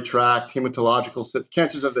 genitourinary tract,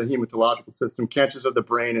 cancers of the hematological system, cancers of the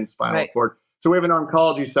brain and spinal cord. So we have an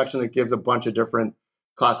oncology section that gives a bunch of different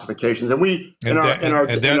classifications, and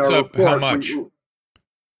that's up how much?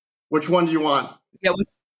 Which one do you want? Yeah,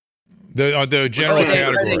 the general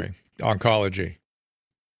category, oncology.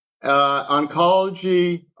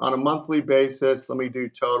 Oncology on a monthly basis. Let me do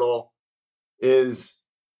total. Is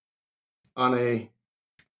on a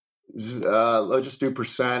let's just do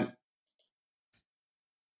percent.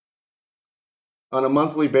 On a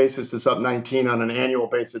monthly basis, it's up 19. On an annual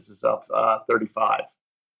basis, it's up 35.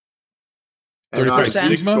 35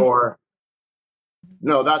 sigma? Score,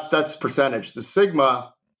 no, that's percentage. The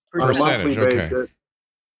sigma on a monthly basis.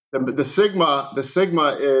 The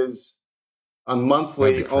sigma is on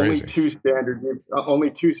monthly only two standard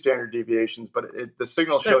deviations, but the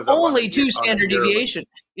signal shows up only two standard deviation.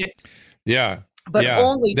 Yeah. But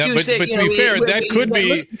only two. But to be fair, that could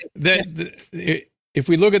be that. If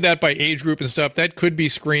we look at that by age group and stuff, that could be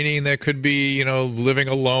screening. That could be, living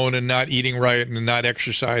alone and not eating right and not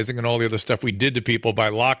exercising and all the other stuff we did to people by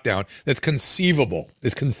lockdown. That's conceivable.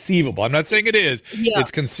 It's conceivable. I'm not saying it is. Yeah. It's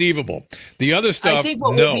conceivable. The other stuff,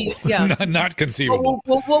 not conceivable.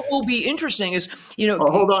 Well, what will be interesting is,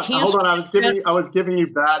 hold on. I was giving you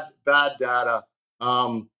bad data.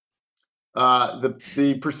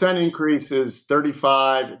 The percent increase is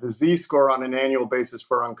 35. The Z-score on an annual basis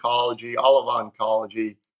for oncology, all of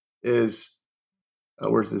oncology, is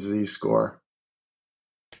where's the Z-score?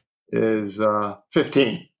 Is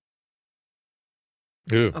 15.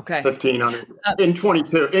 Ooh. Okay. 15 on it in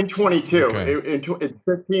 22. In 22, okay. It's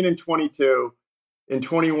 15 and 22. In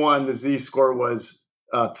 21, the Z-score was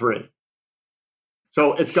 3.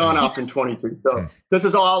 So it's gone up in 22. So this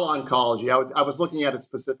is all oncology. I was looking at a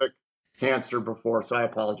specific cancer before, so I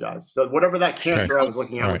apologize. So whatever that cancer I was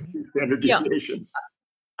looking at was two standard deviations.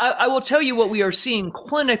 I will tell you what we are seeing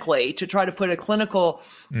clinically, to try to put a clinical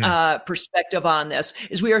perspective on this,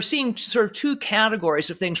 is we are seeing sort of two categories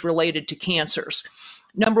of things related to cancers.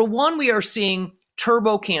 Number one, we are seeing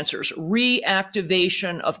turbo cancers,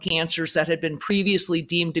 reactivation of cancers that had been previously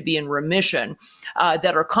deemed to be in remission,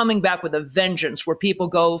 that are coming back with a vengeance, where people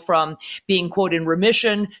go from being, quote, in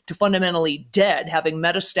remission to fundamentally dead, having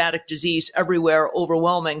metastatic disease everywhere,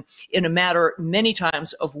 overwhelming in a matter many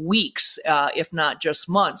times of weeks, if not just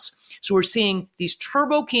months. So we're seeing these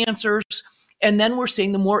turbo cancers, and then we're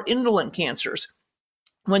seeing the more indolent cancers,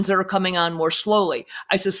 ones that are coming on more slowly.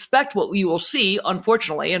 I suspect what you will see,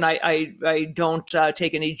 unfortunately, and I don't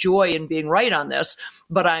take any joy in being right on this,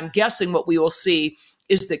 but I'm guessing what we will see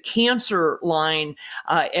is the cancer line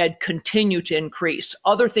and continue to increase.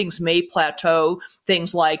 Other things may plateau.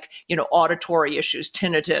 Things like, auditory issues,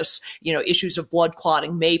 tinnitus, issues of blood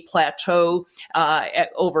clotting may plateau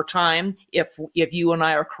over time if you and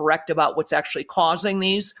I are correct about what's actually causing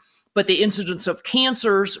these. But the incidence of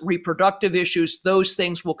cancers, reproductive issues, those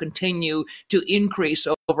things will continue to increase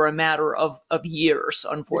over a matter of years,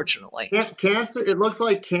 unfortunately. Cancer, it looks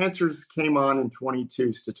like cancers came on in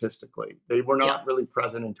 22 statistically. They were not really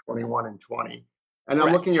present in 21 and 20. And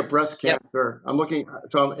I'm looking at breast cancer. I'm in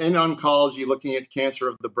oncology looking at cancer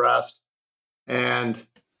of the breast. And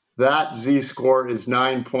that Z-score is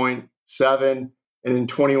 9.7. And in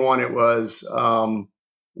 21, it was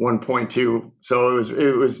 1.2, so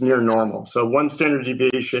it was near normal. So one standard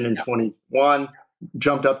deviation in 21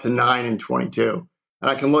 jumped up to 9 in 22. And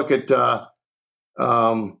I can look at,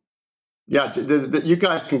 you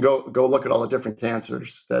guys can go look at all the different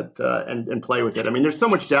cancers that and play with it. I mean, there's so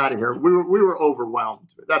much data here. We were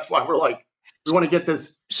overwhelmed. That's why we're like, We want to get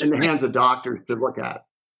this in the hands of doctors to look at.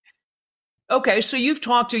 Okay, so you've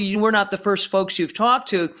talked to, we're not the first folks you've talked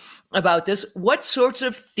to about this. What sorts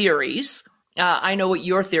of theories? I know what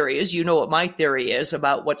your theory is. You know what my theory is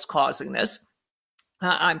about what's causing this.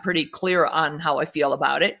 I'm pretty clear on how I feel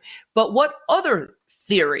about it. But what other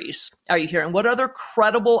theories are you hearing? What other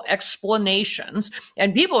credible explanations?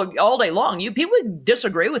 And people all day long, people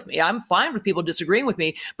disagree with me. I'm fine with people disagreeing with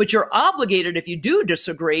me, but you're obligated, if you do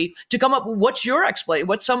disagree, to come up with what's your explanation,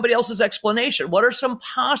 what's somebody else's explanation. What are some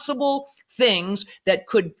possible things that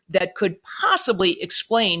could possibly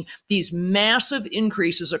explain these massive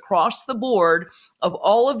increases across the board of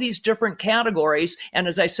all of these different categories? And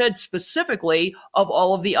as I said, specifically of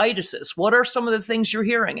all of the itises. What are some of the things you're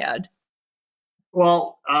hearing, Ed?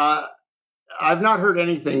 Well, I've not heard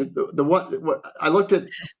anything. What I looked at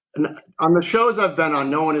on the shows I've been on,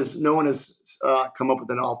 no one has come up with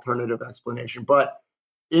an alternative explanation. But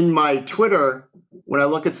in my Twitter, when I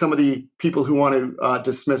look at some of the people who want to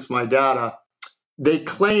dismiss my data, they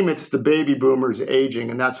claim it's the baby boomers aging,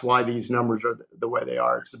 and that's why these numbers are the way they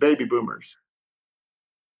are. It's the baby boomers.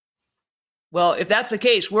 Well, if that's the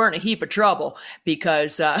case, we're in a heap of trouble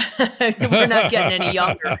because we're not getting any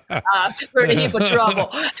younger. We're in a heap of trouble.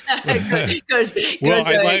 Well,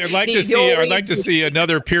 I'd like to see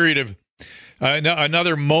another period of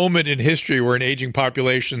another moment in history where an aging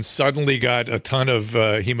population suddenly got a ton of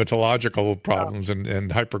hematological problems and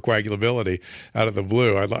hypercoagulability out of the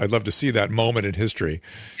blue. I'd love to see that moment in history.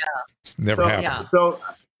 Yeah. It's never happened. Yeah. So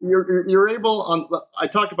you're able on. I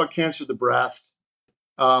talked about cancer of the breast.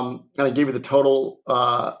 And I gave you the total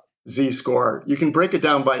Z-score. You can break it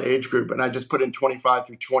down by age group, and I just put in 25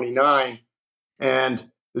 through 29.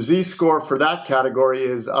 And the Z-score for that category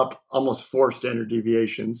is up almost 4 standard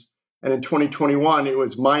deviations. And in 2021, it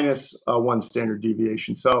was minus 1 standard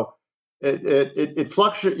deviation. So it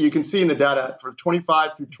fluctuates. You can see in the data for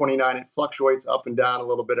 25 through 29, it fluctuates up and down a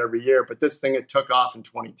little bit every year. But this thing, it took off in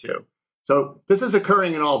 22. So this is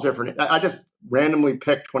occurring in all different. I just randomly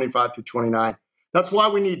picked 25 through 29. That's why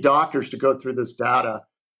we need doctors to go through this data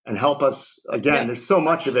and help us. Again, There's so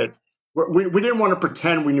much of it. We didn't want to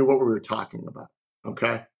pretend we knew what we were talking about.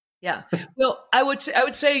 Okay. Yeah. Well, I would say,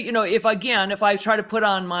 if I try to put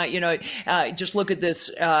on my, just look at this,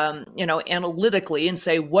 analytically and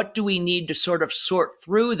say, what do we need to sort of sort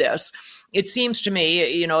through this? It seems to me,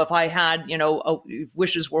 if I had,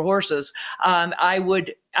 wishes were horses, I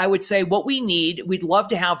would say what we need, we'd love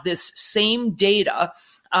to have this same data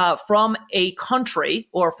from a country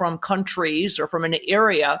or from countries or from an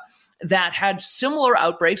area that had similar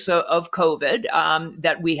outbreaks of COVID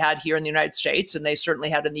that we had here in the United States, and they certainly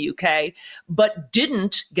had in the UK, but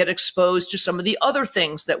didn't get exposed to some of the other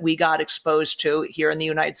things that we got exposed to here in the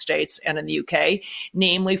United States and in the UK.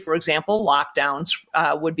 Namely, for example, lockdowns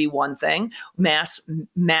would be one thing,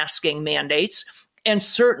 masking mandates, and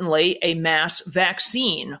certainly a mass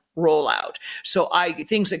vaccine rollout. So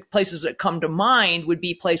places that come to mind would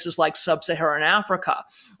be places like sub-Saharan Africa,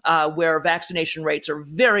 where vaccination rates are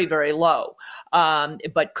very, very low.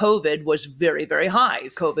 But COVID was very, very high.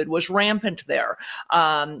 COVID was rampant there.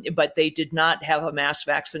 But they did not have a mass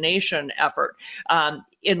vaccination effort.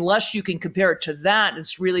 Unless you can compare it to that and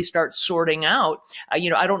really start sorting out, I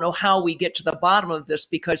don't know how we get to the bottom of this,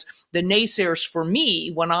 because the naysayers for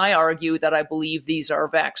me, when I argue that I believe these are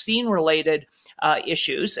vaccine related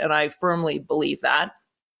issues, and I firmly believe that,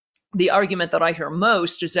 the argument that I hear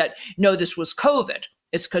most is that, no, this was COVID.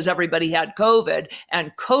 It's because everybody had COVID,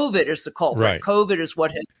 and COVID is the culprit. Right. COVID is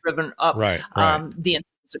what has driven up the incidence.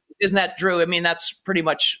 Isn't that true? I mean, that's pretty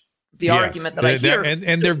much the argument that I hear.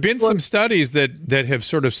 And there have been some studies that have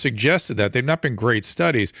sort of suggested that. They've not been great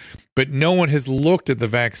studies, but no one has looked at the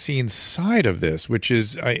vaccine side of this, which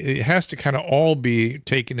is, it has to kind of all be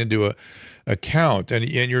taken into account.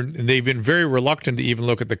 And they've been very reluctant to even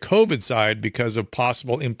look at the COVID side because of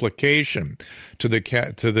possible implication to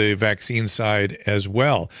the vaccine side as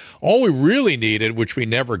well. All we really needed, which we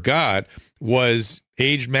never got, was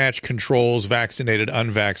age match controls, vaccinated,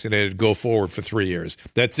 unvaccinated, go forward for 3 years.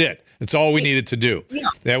 That's it. That's all we needed to do. Yeah.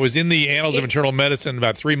 That was in the Annals of Internal Medicine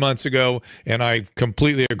about 3 months ago, and I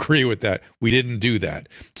completely agree with that. We didn't do that.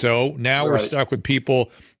 So now we're stuck with people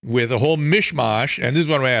with a whole mishmash, and this is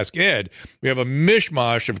what I ask Ed. We have a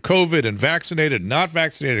mishmash of COVID and vaccinated, not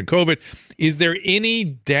vaccinated, and COVID. Is there any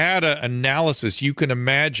data analysis you can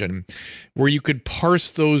imagine where you could parse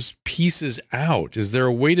those pieces out? Is there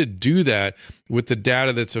a way to do that with the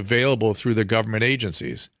data that's available through the government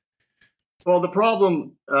agencies? Well, the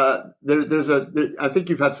problem, I think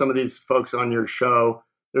you've had some of these folks on your show.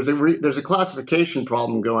 There's a classification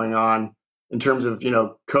problem going on in terms of,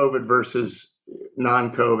 COVID versus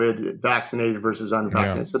non-COVID, vaccinated versus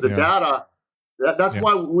unvaccinated. So the yeah. data, that's Yeah.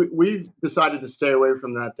 why we've decided to stay away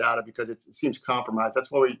from that data, because it seems compromised. That's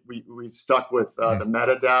why we stuck with the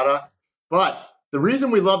metadata. But the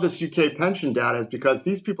reason we love this UK pension data is because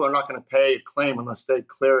these people are not going to pay a claim unless they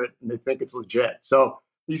clear it and they think it's legit. So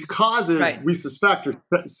these causes, we suspect,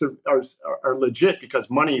 are legit because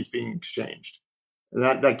money is being exchanged. And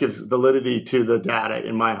that gives validity to the data,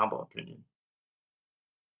 in my humble opinion.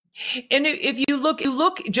 And if you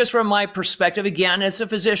look just from my perspective, again, as a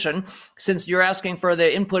physician, since you're asking for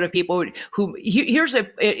the input of people who, here's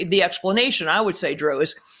the explanation I would say, Drew,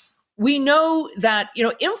 is we know that,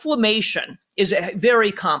 inflammation is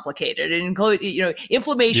very complicated, and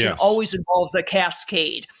inflammation always involves a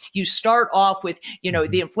cascade. You start off with,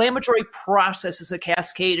 the inflammatory process is a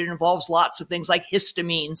cascade. It involves lots of things like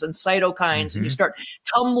histamines and cytokines, and you start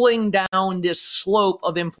tumbling down this slope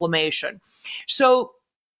of inflammation. So,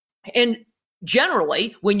 and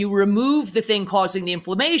generally, when you remove the thing causing the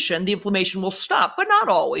inflammation will stop, but not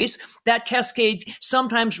always. That cascade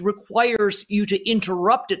sometimes requires you to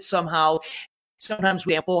interrupt it somehow. Sometimes,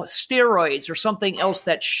 for example, steroids or something else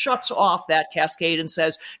that shuts off that cascade and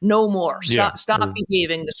says, no more, stop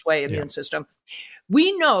behaving this way, immune system.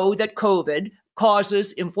 We know that COVID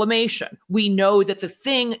causes inflammation. We know that the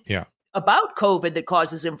thing about COVID that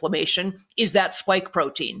causes inflammation is that spike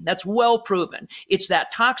protein. That's well proven. It's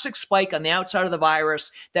that toxic spike on the outside of the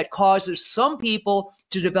virus that causes some people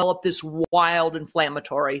to develop this wild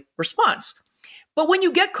inflammatory response. But when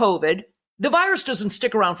you get COVID, the virus doesn't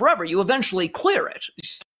stick around forever. You eventually clear it.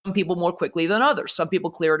 Some people more quickly than others. Some people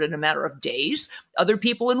clear it in a matter of days, other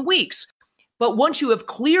people in weeks. But once you have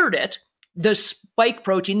cleared it, the spike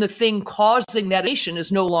protein, the thing causing that inflammation,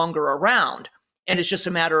 is no longer around. And it's just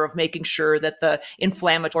a matter of making sure that the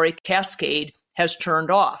inflammatory cascade has turned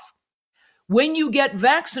off. When you get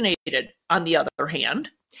vaccinated, on the other hand,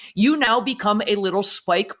 you now become a little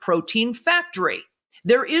spike protein factory.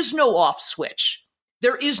 There is no off switch.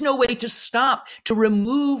 There is no way to stop, to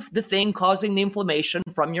remove the thing causing the inflammation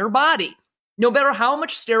from your body. No matter how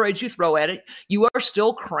much steroids you throw at it, you are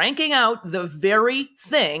still cranking out the very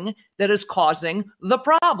thing that is causing the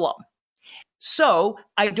problem. So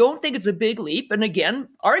I don't think it's a big leap. And again,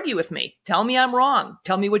 argue with me. Tell me I'm wrong.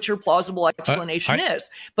 Tell me what your plausible explanation is.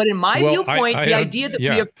 But in my viewpoint, the idea that we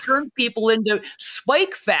have turned people into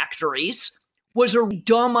spike factories was a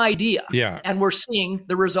dumb idea. Yeah. And we're seeing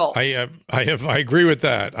the results. I agree with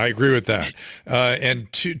that. And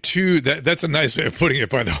that's a nice way of putting it,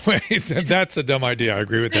 by the way. That's a dumb idea. I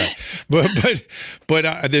agree with that.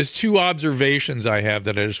 But there's two observations I have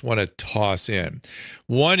that I just want to toss in.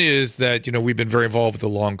 One is that, we've been very involved with the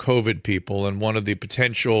long COVID people, and one of the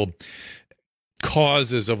potential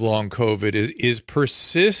causes of long COVID is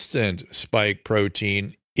persistent spike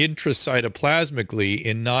protein intracytoplasmically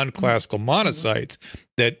in non-classical monocytes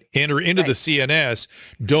that enter into the CNS,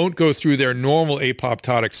 don't go through their normal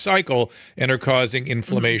apoptotic cycle, and are causing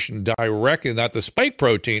inflammation directly, not the spike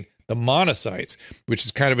protein, the monocytes, which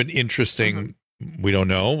is kind of an interesting, we don't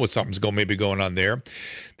know what something's maybe going on there.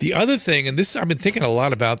 The other thing, and this, I've been thinking a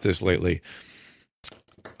lot about this lately,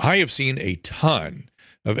 I have seen a ton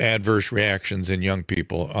of adverse reactions in young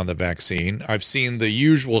people on the vaccine. I've seen the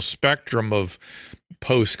usual spectrum of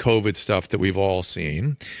post-COVID stuff that we've all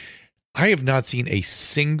seen. I have not seen a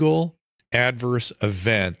single adverse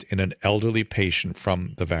event in an elderly patient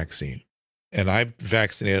from the vaccine. And I've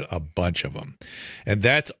vaccinated a bunch of them. And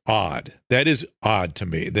that's odd. That is odd to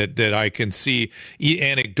me, that I can see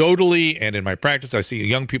anecdotally, and in my practice, I see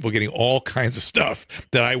young people getting all kinds of stuff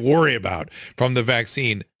that I worry about from the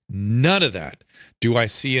vaccine. None of that do I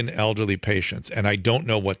see in elderly patients. And I don't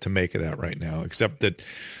know what to make of that right now, except that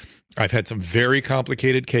I've had some very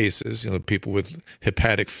complicated cases, people with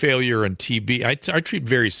hepatic failure and TB. I treat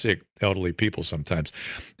very sick elderly people sometimes.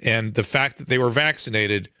 And the fact that they were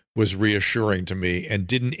vaccinated was reassuring to me and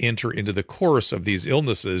didn't enter into the course of these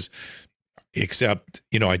illnesses, except,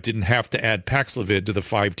 I didn't have to add Paxlovid to the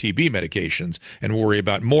 5 TB medications and worry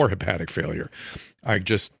about more hepatic failure. I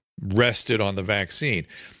just rested on the vaccine.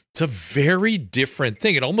 It's a very different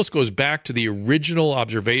thing. It almost goes back to the original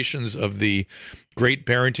observations of the Great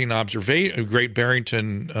Barrington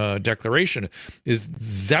Declaration.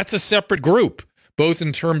 That's a separate group, both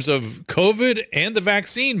in terms of COVID and the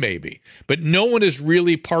vaccine, maybe. But no one is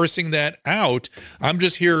really parsing that out. I'm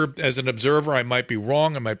just here as an observer. I might be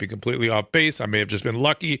wrong. I might be completely off base. I may have just been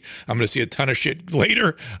lucky. I'm going to see a ton of shit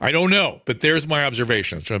later. I don't know. But there's my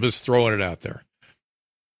observation. So I'm just throwing it out there.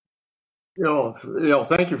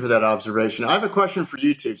 Thank you for that observation. I have a question for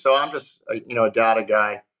you two. So I'm just, a data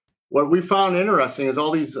guy. What we found interesting is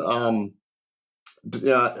all these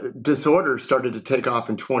disorders started to take off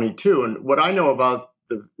in 22. And what I know about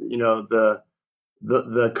the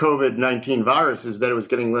COVID-19 virus is that it was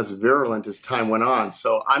getting less virulent as time went on.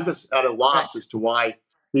 So I'm just at a loss as to why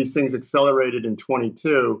these things accelerated in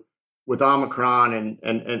 22 with Omicron.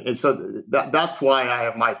 And so that's why I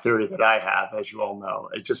have my theory that I have, as you all know.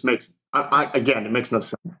 It just makes, it makes no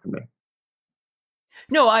sense to me.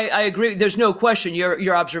 No, I agree. There's no question.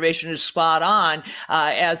 Your observation is spot on.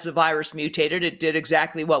 As the virus mutated, it did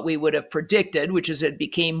exactly what we would have predicted, which is it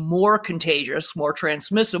became more contagious, more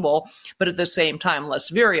transmissible, but at the same time less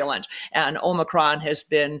virulent. And Omicron has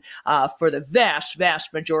been, for the vast,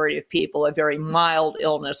 vast majority of people, a very mild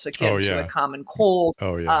illness akin to a common cold.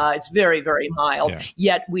 It's very, very mild. Yeah.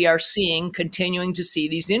 Yet we are continuing to see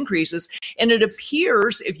these increases. And it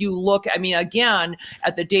appears, if you look, again,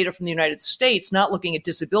 at the data from the United States, not looking at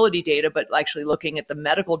disability data, but actually looking at the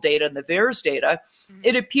medical data and the VAERS data,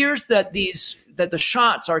 it appears that the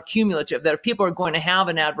shots are cumulative, that if people are going to have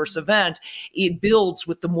an adverse event, it builds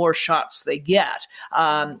with the more shots they get.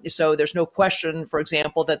 So there's no question, for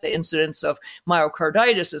example, that the incidence of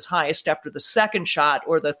myocarditis is highest after the second shot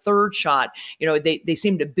or the third shot. They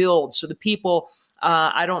seem to build. So the people,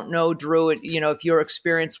 I don't know, Drew, if your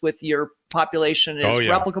experience with your population is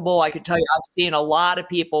replicable. I can tell you I've seen a lot of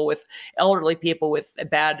elderly people with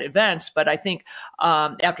bad events, but I think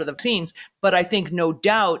after the vaccines, but I think no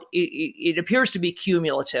doubt it appears to be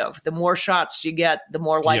cumulative. The more shots you get, the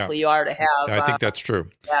more likely you are to have. I think that's true.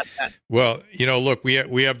 Well, look,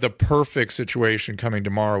 we have the perfect situation coming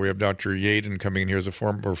tomorrow. We have Dr. Yaden coming in here as a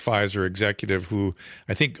former Pfizer executive who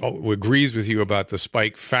I think agrees with you about the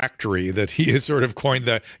spike factory, that he has sort of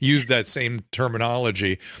used that same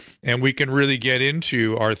terminology. And we can really get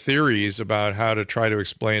into our theories about how to try to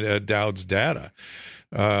explain Dowd's data.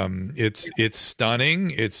 It's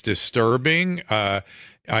stunning. It's disturbing.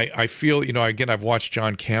 I feel, again, I've watched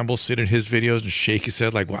John Campbell sit in his videos and shake his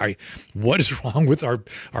head like, why? What is wrong with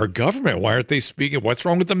our government? Why aren't they speaking? What's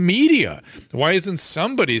wrong with the media? Why isn't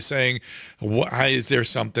somebody saying, is there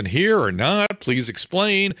something here or not? Please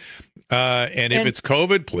explain. And if it's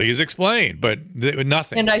COVID, please explain. But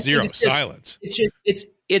nothing, zero, silence.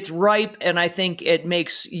 It's ripe, and I think it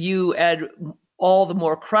makes you, Ed, all the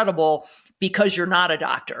more credible because you're not a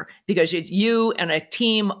doctor, because it's you and a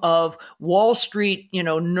team of Wall Street,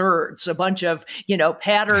 nerds, a bunch of,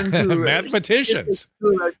 pattern gurus. Mathematicians.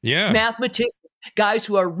 Mathematicians. Guys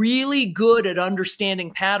who are really good at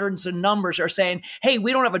understanding patterns and numbers are saying, hey,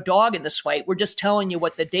 we don't have a dog in this fight. We're just telling you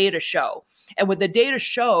what the data show. And what the data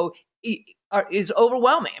show is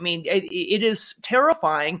overwhelming. It is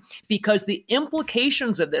terrifying because the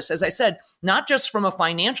implications of this, as I said, not just from a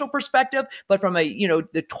financial perspective, but from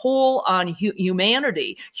the toll on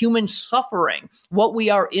humanity, human suffering, what we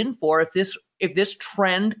are in for if this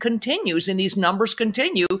trend continues and these numbers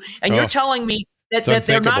continue. And you're telling me that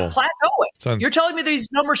they're not plateauing. You're telling me these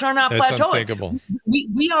numbers are not plateauing. Unthinkable.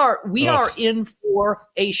 We are in for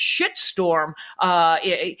a shitstorm,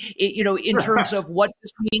 in terms of what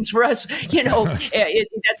this means for us.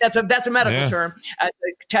 That's a medical term, a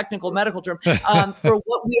technical medical term, for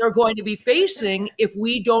what we are going to be facing if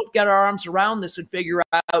we don't get our arms around this and figure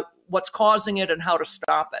out what's causing it and how to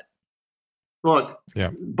stop it. Look,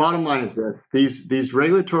 bottom line is this. These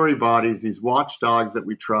regulatory bodies, these watchdogs that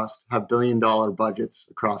we trust, have billion-dollar budgets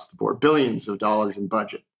across the board, billions of dollars in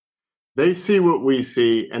budget. They see what we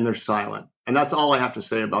see, and they're silent. And that's all I have to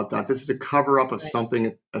say about that. This is a cover-up of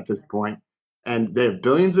something at this point. And they have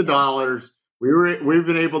billions of dollars. We've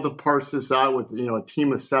been able to parse this out with a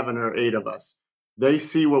team of 7 or 8 of us. They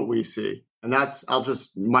see what we see. And I'll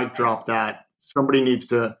just mic drop that. Somebody needs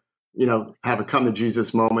to have a come to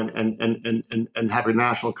Jesus moment and have a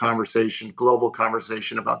national conversation, global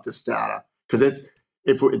conversation about this data. Because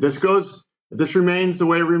if this remains the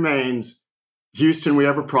way it remains, Houston, we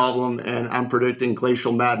have a problem, and I'm predicting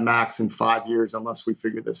glacial Mad Max in 5 years unless we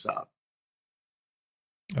figure this out.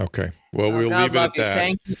 Okay. Well, we'll leave it at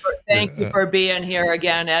that. Thank you for being here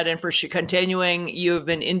again, Ed, and for continuing. You've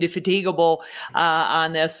been indefatigable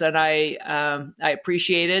on this, and I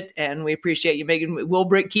appreciate it, and we appreciate you we'll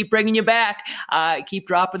keep bringing you back. Keep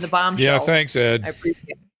dropping the bombshells. Yeah, thanks, Ed. I appreciate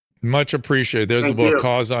it. Much appreciated. There's the book,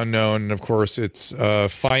 Cause Unknown. And of course, it's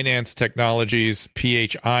Finance Technologies,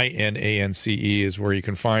 Pinance is where you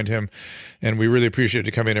can find him. And we really appreciate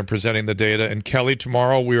you coming in and presenting the data. And Kelly,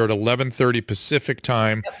 tomorrow we are at 11:30 Pacific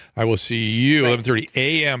time. Yep. I will see you 11:30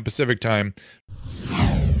 a.m. Pacific time.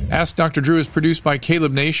 Ask Dr. Drew is produced by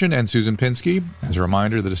Caleb Nation and Susan Pinsky. As a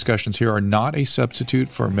reminder, the discussions here are not a substitute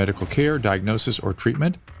for medical care, diagnosis, or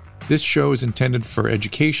treatment. This show is intended for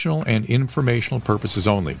educational and informational purposes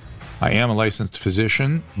only. I am a licensed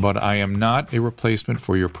physician, but I am not a replacement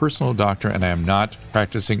for your personal doctor, and I am not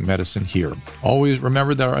practicing medicine here. Always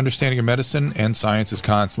remember that our understanding of medicine and science is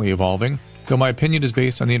constantly evolving. Though my opinion is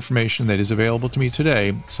based on the information that is available to me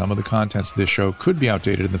today, some of the contents of this show could be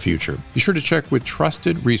outdated in the future. Be sure to check with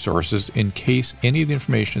trusted resources in case any of the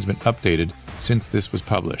information has been updated since this was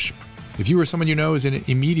published. If you or someone you know is in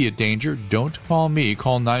immediate danger, don't call me,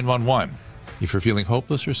 call 911. If you're feeling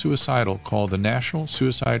hopeless or suicidal, call the National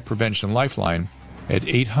Suicide Prevention Lifeline at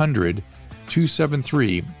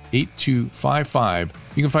 800-273-8255.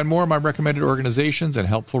 You can find more of my recommended organizations and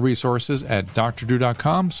helpful resources at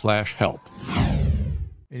drdrew.com/help.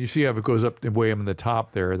 And you see how if it goes up way in the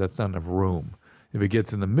top there, that's not enough room. If it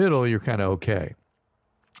gets in the middle, you're kind of okay.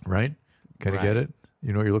 Right? Kind of get it?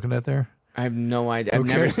 You know what you're looking at there? I have no idea. I've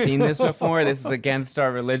never seen this before. This is against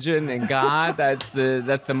our religion and God. That's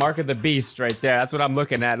the mark of the beast right there. That's what I'm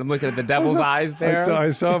looking at. I'm looking at the devil's eyes there.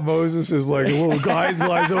 I saw Moses is like a little guys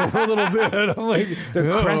glaze over a little bit. I'm like,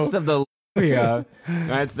 the crest of the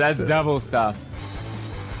that's devil stuff.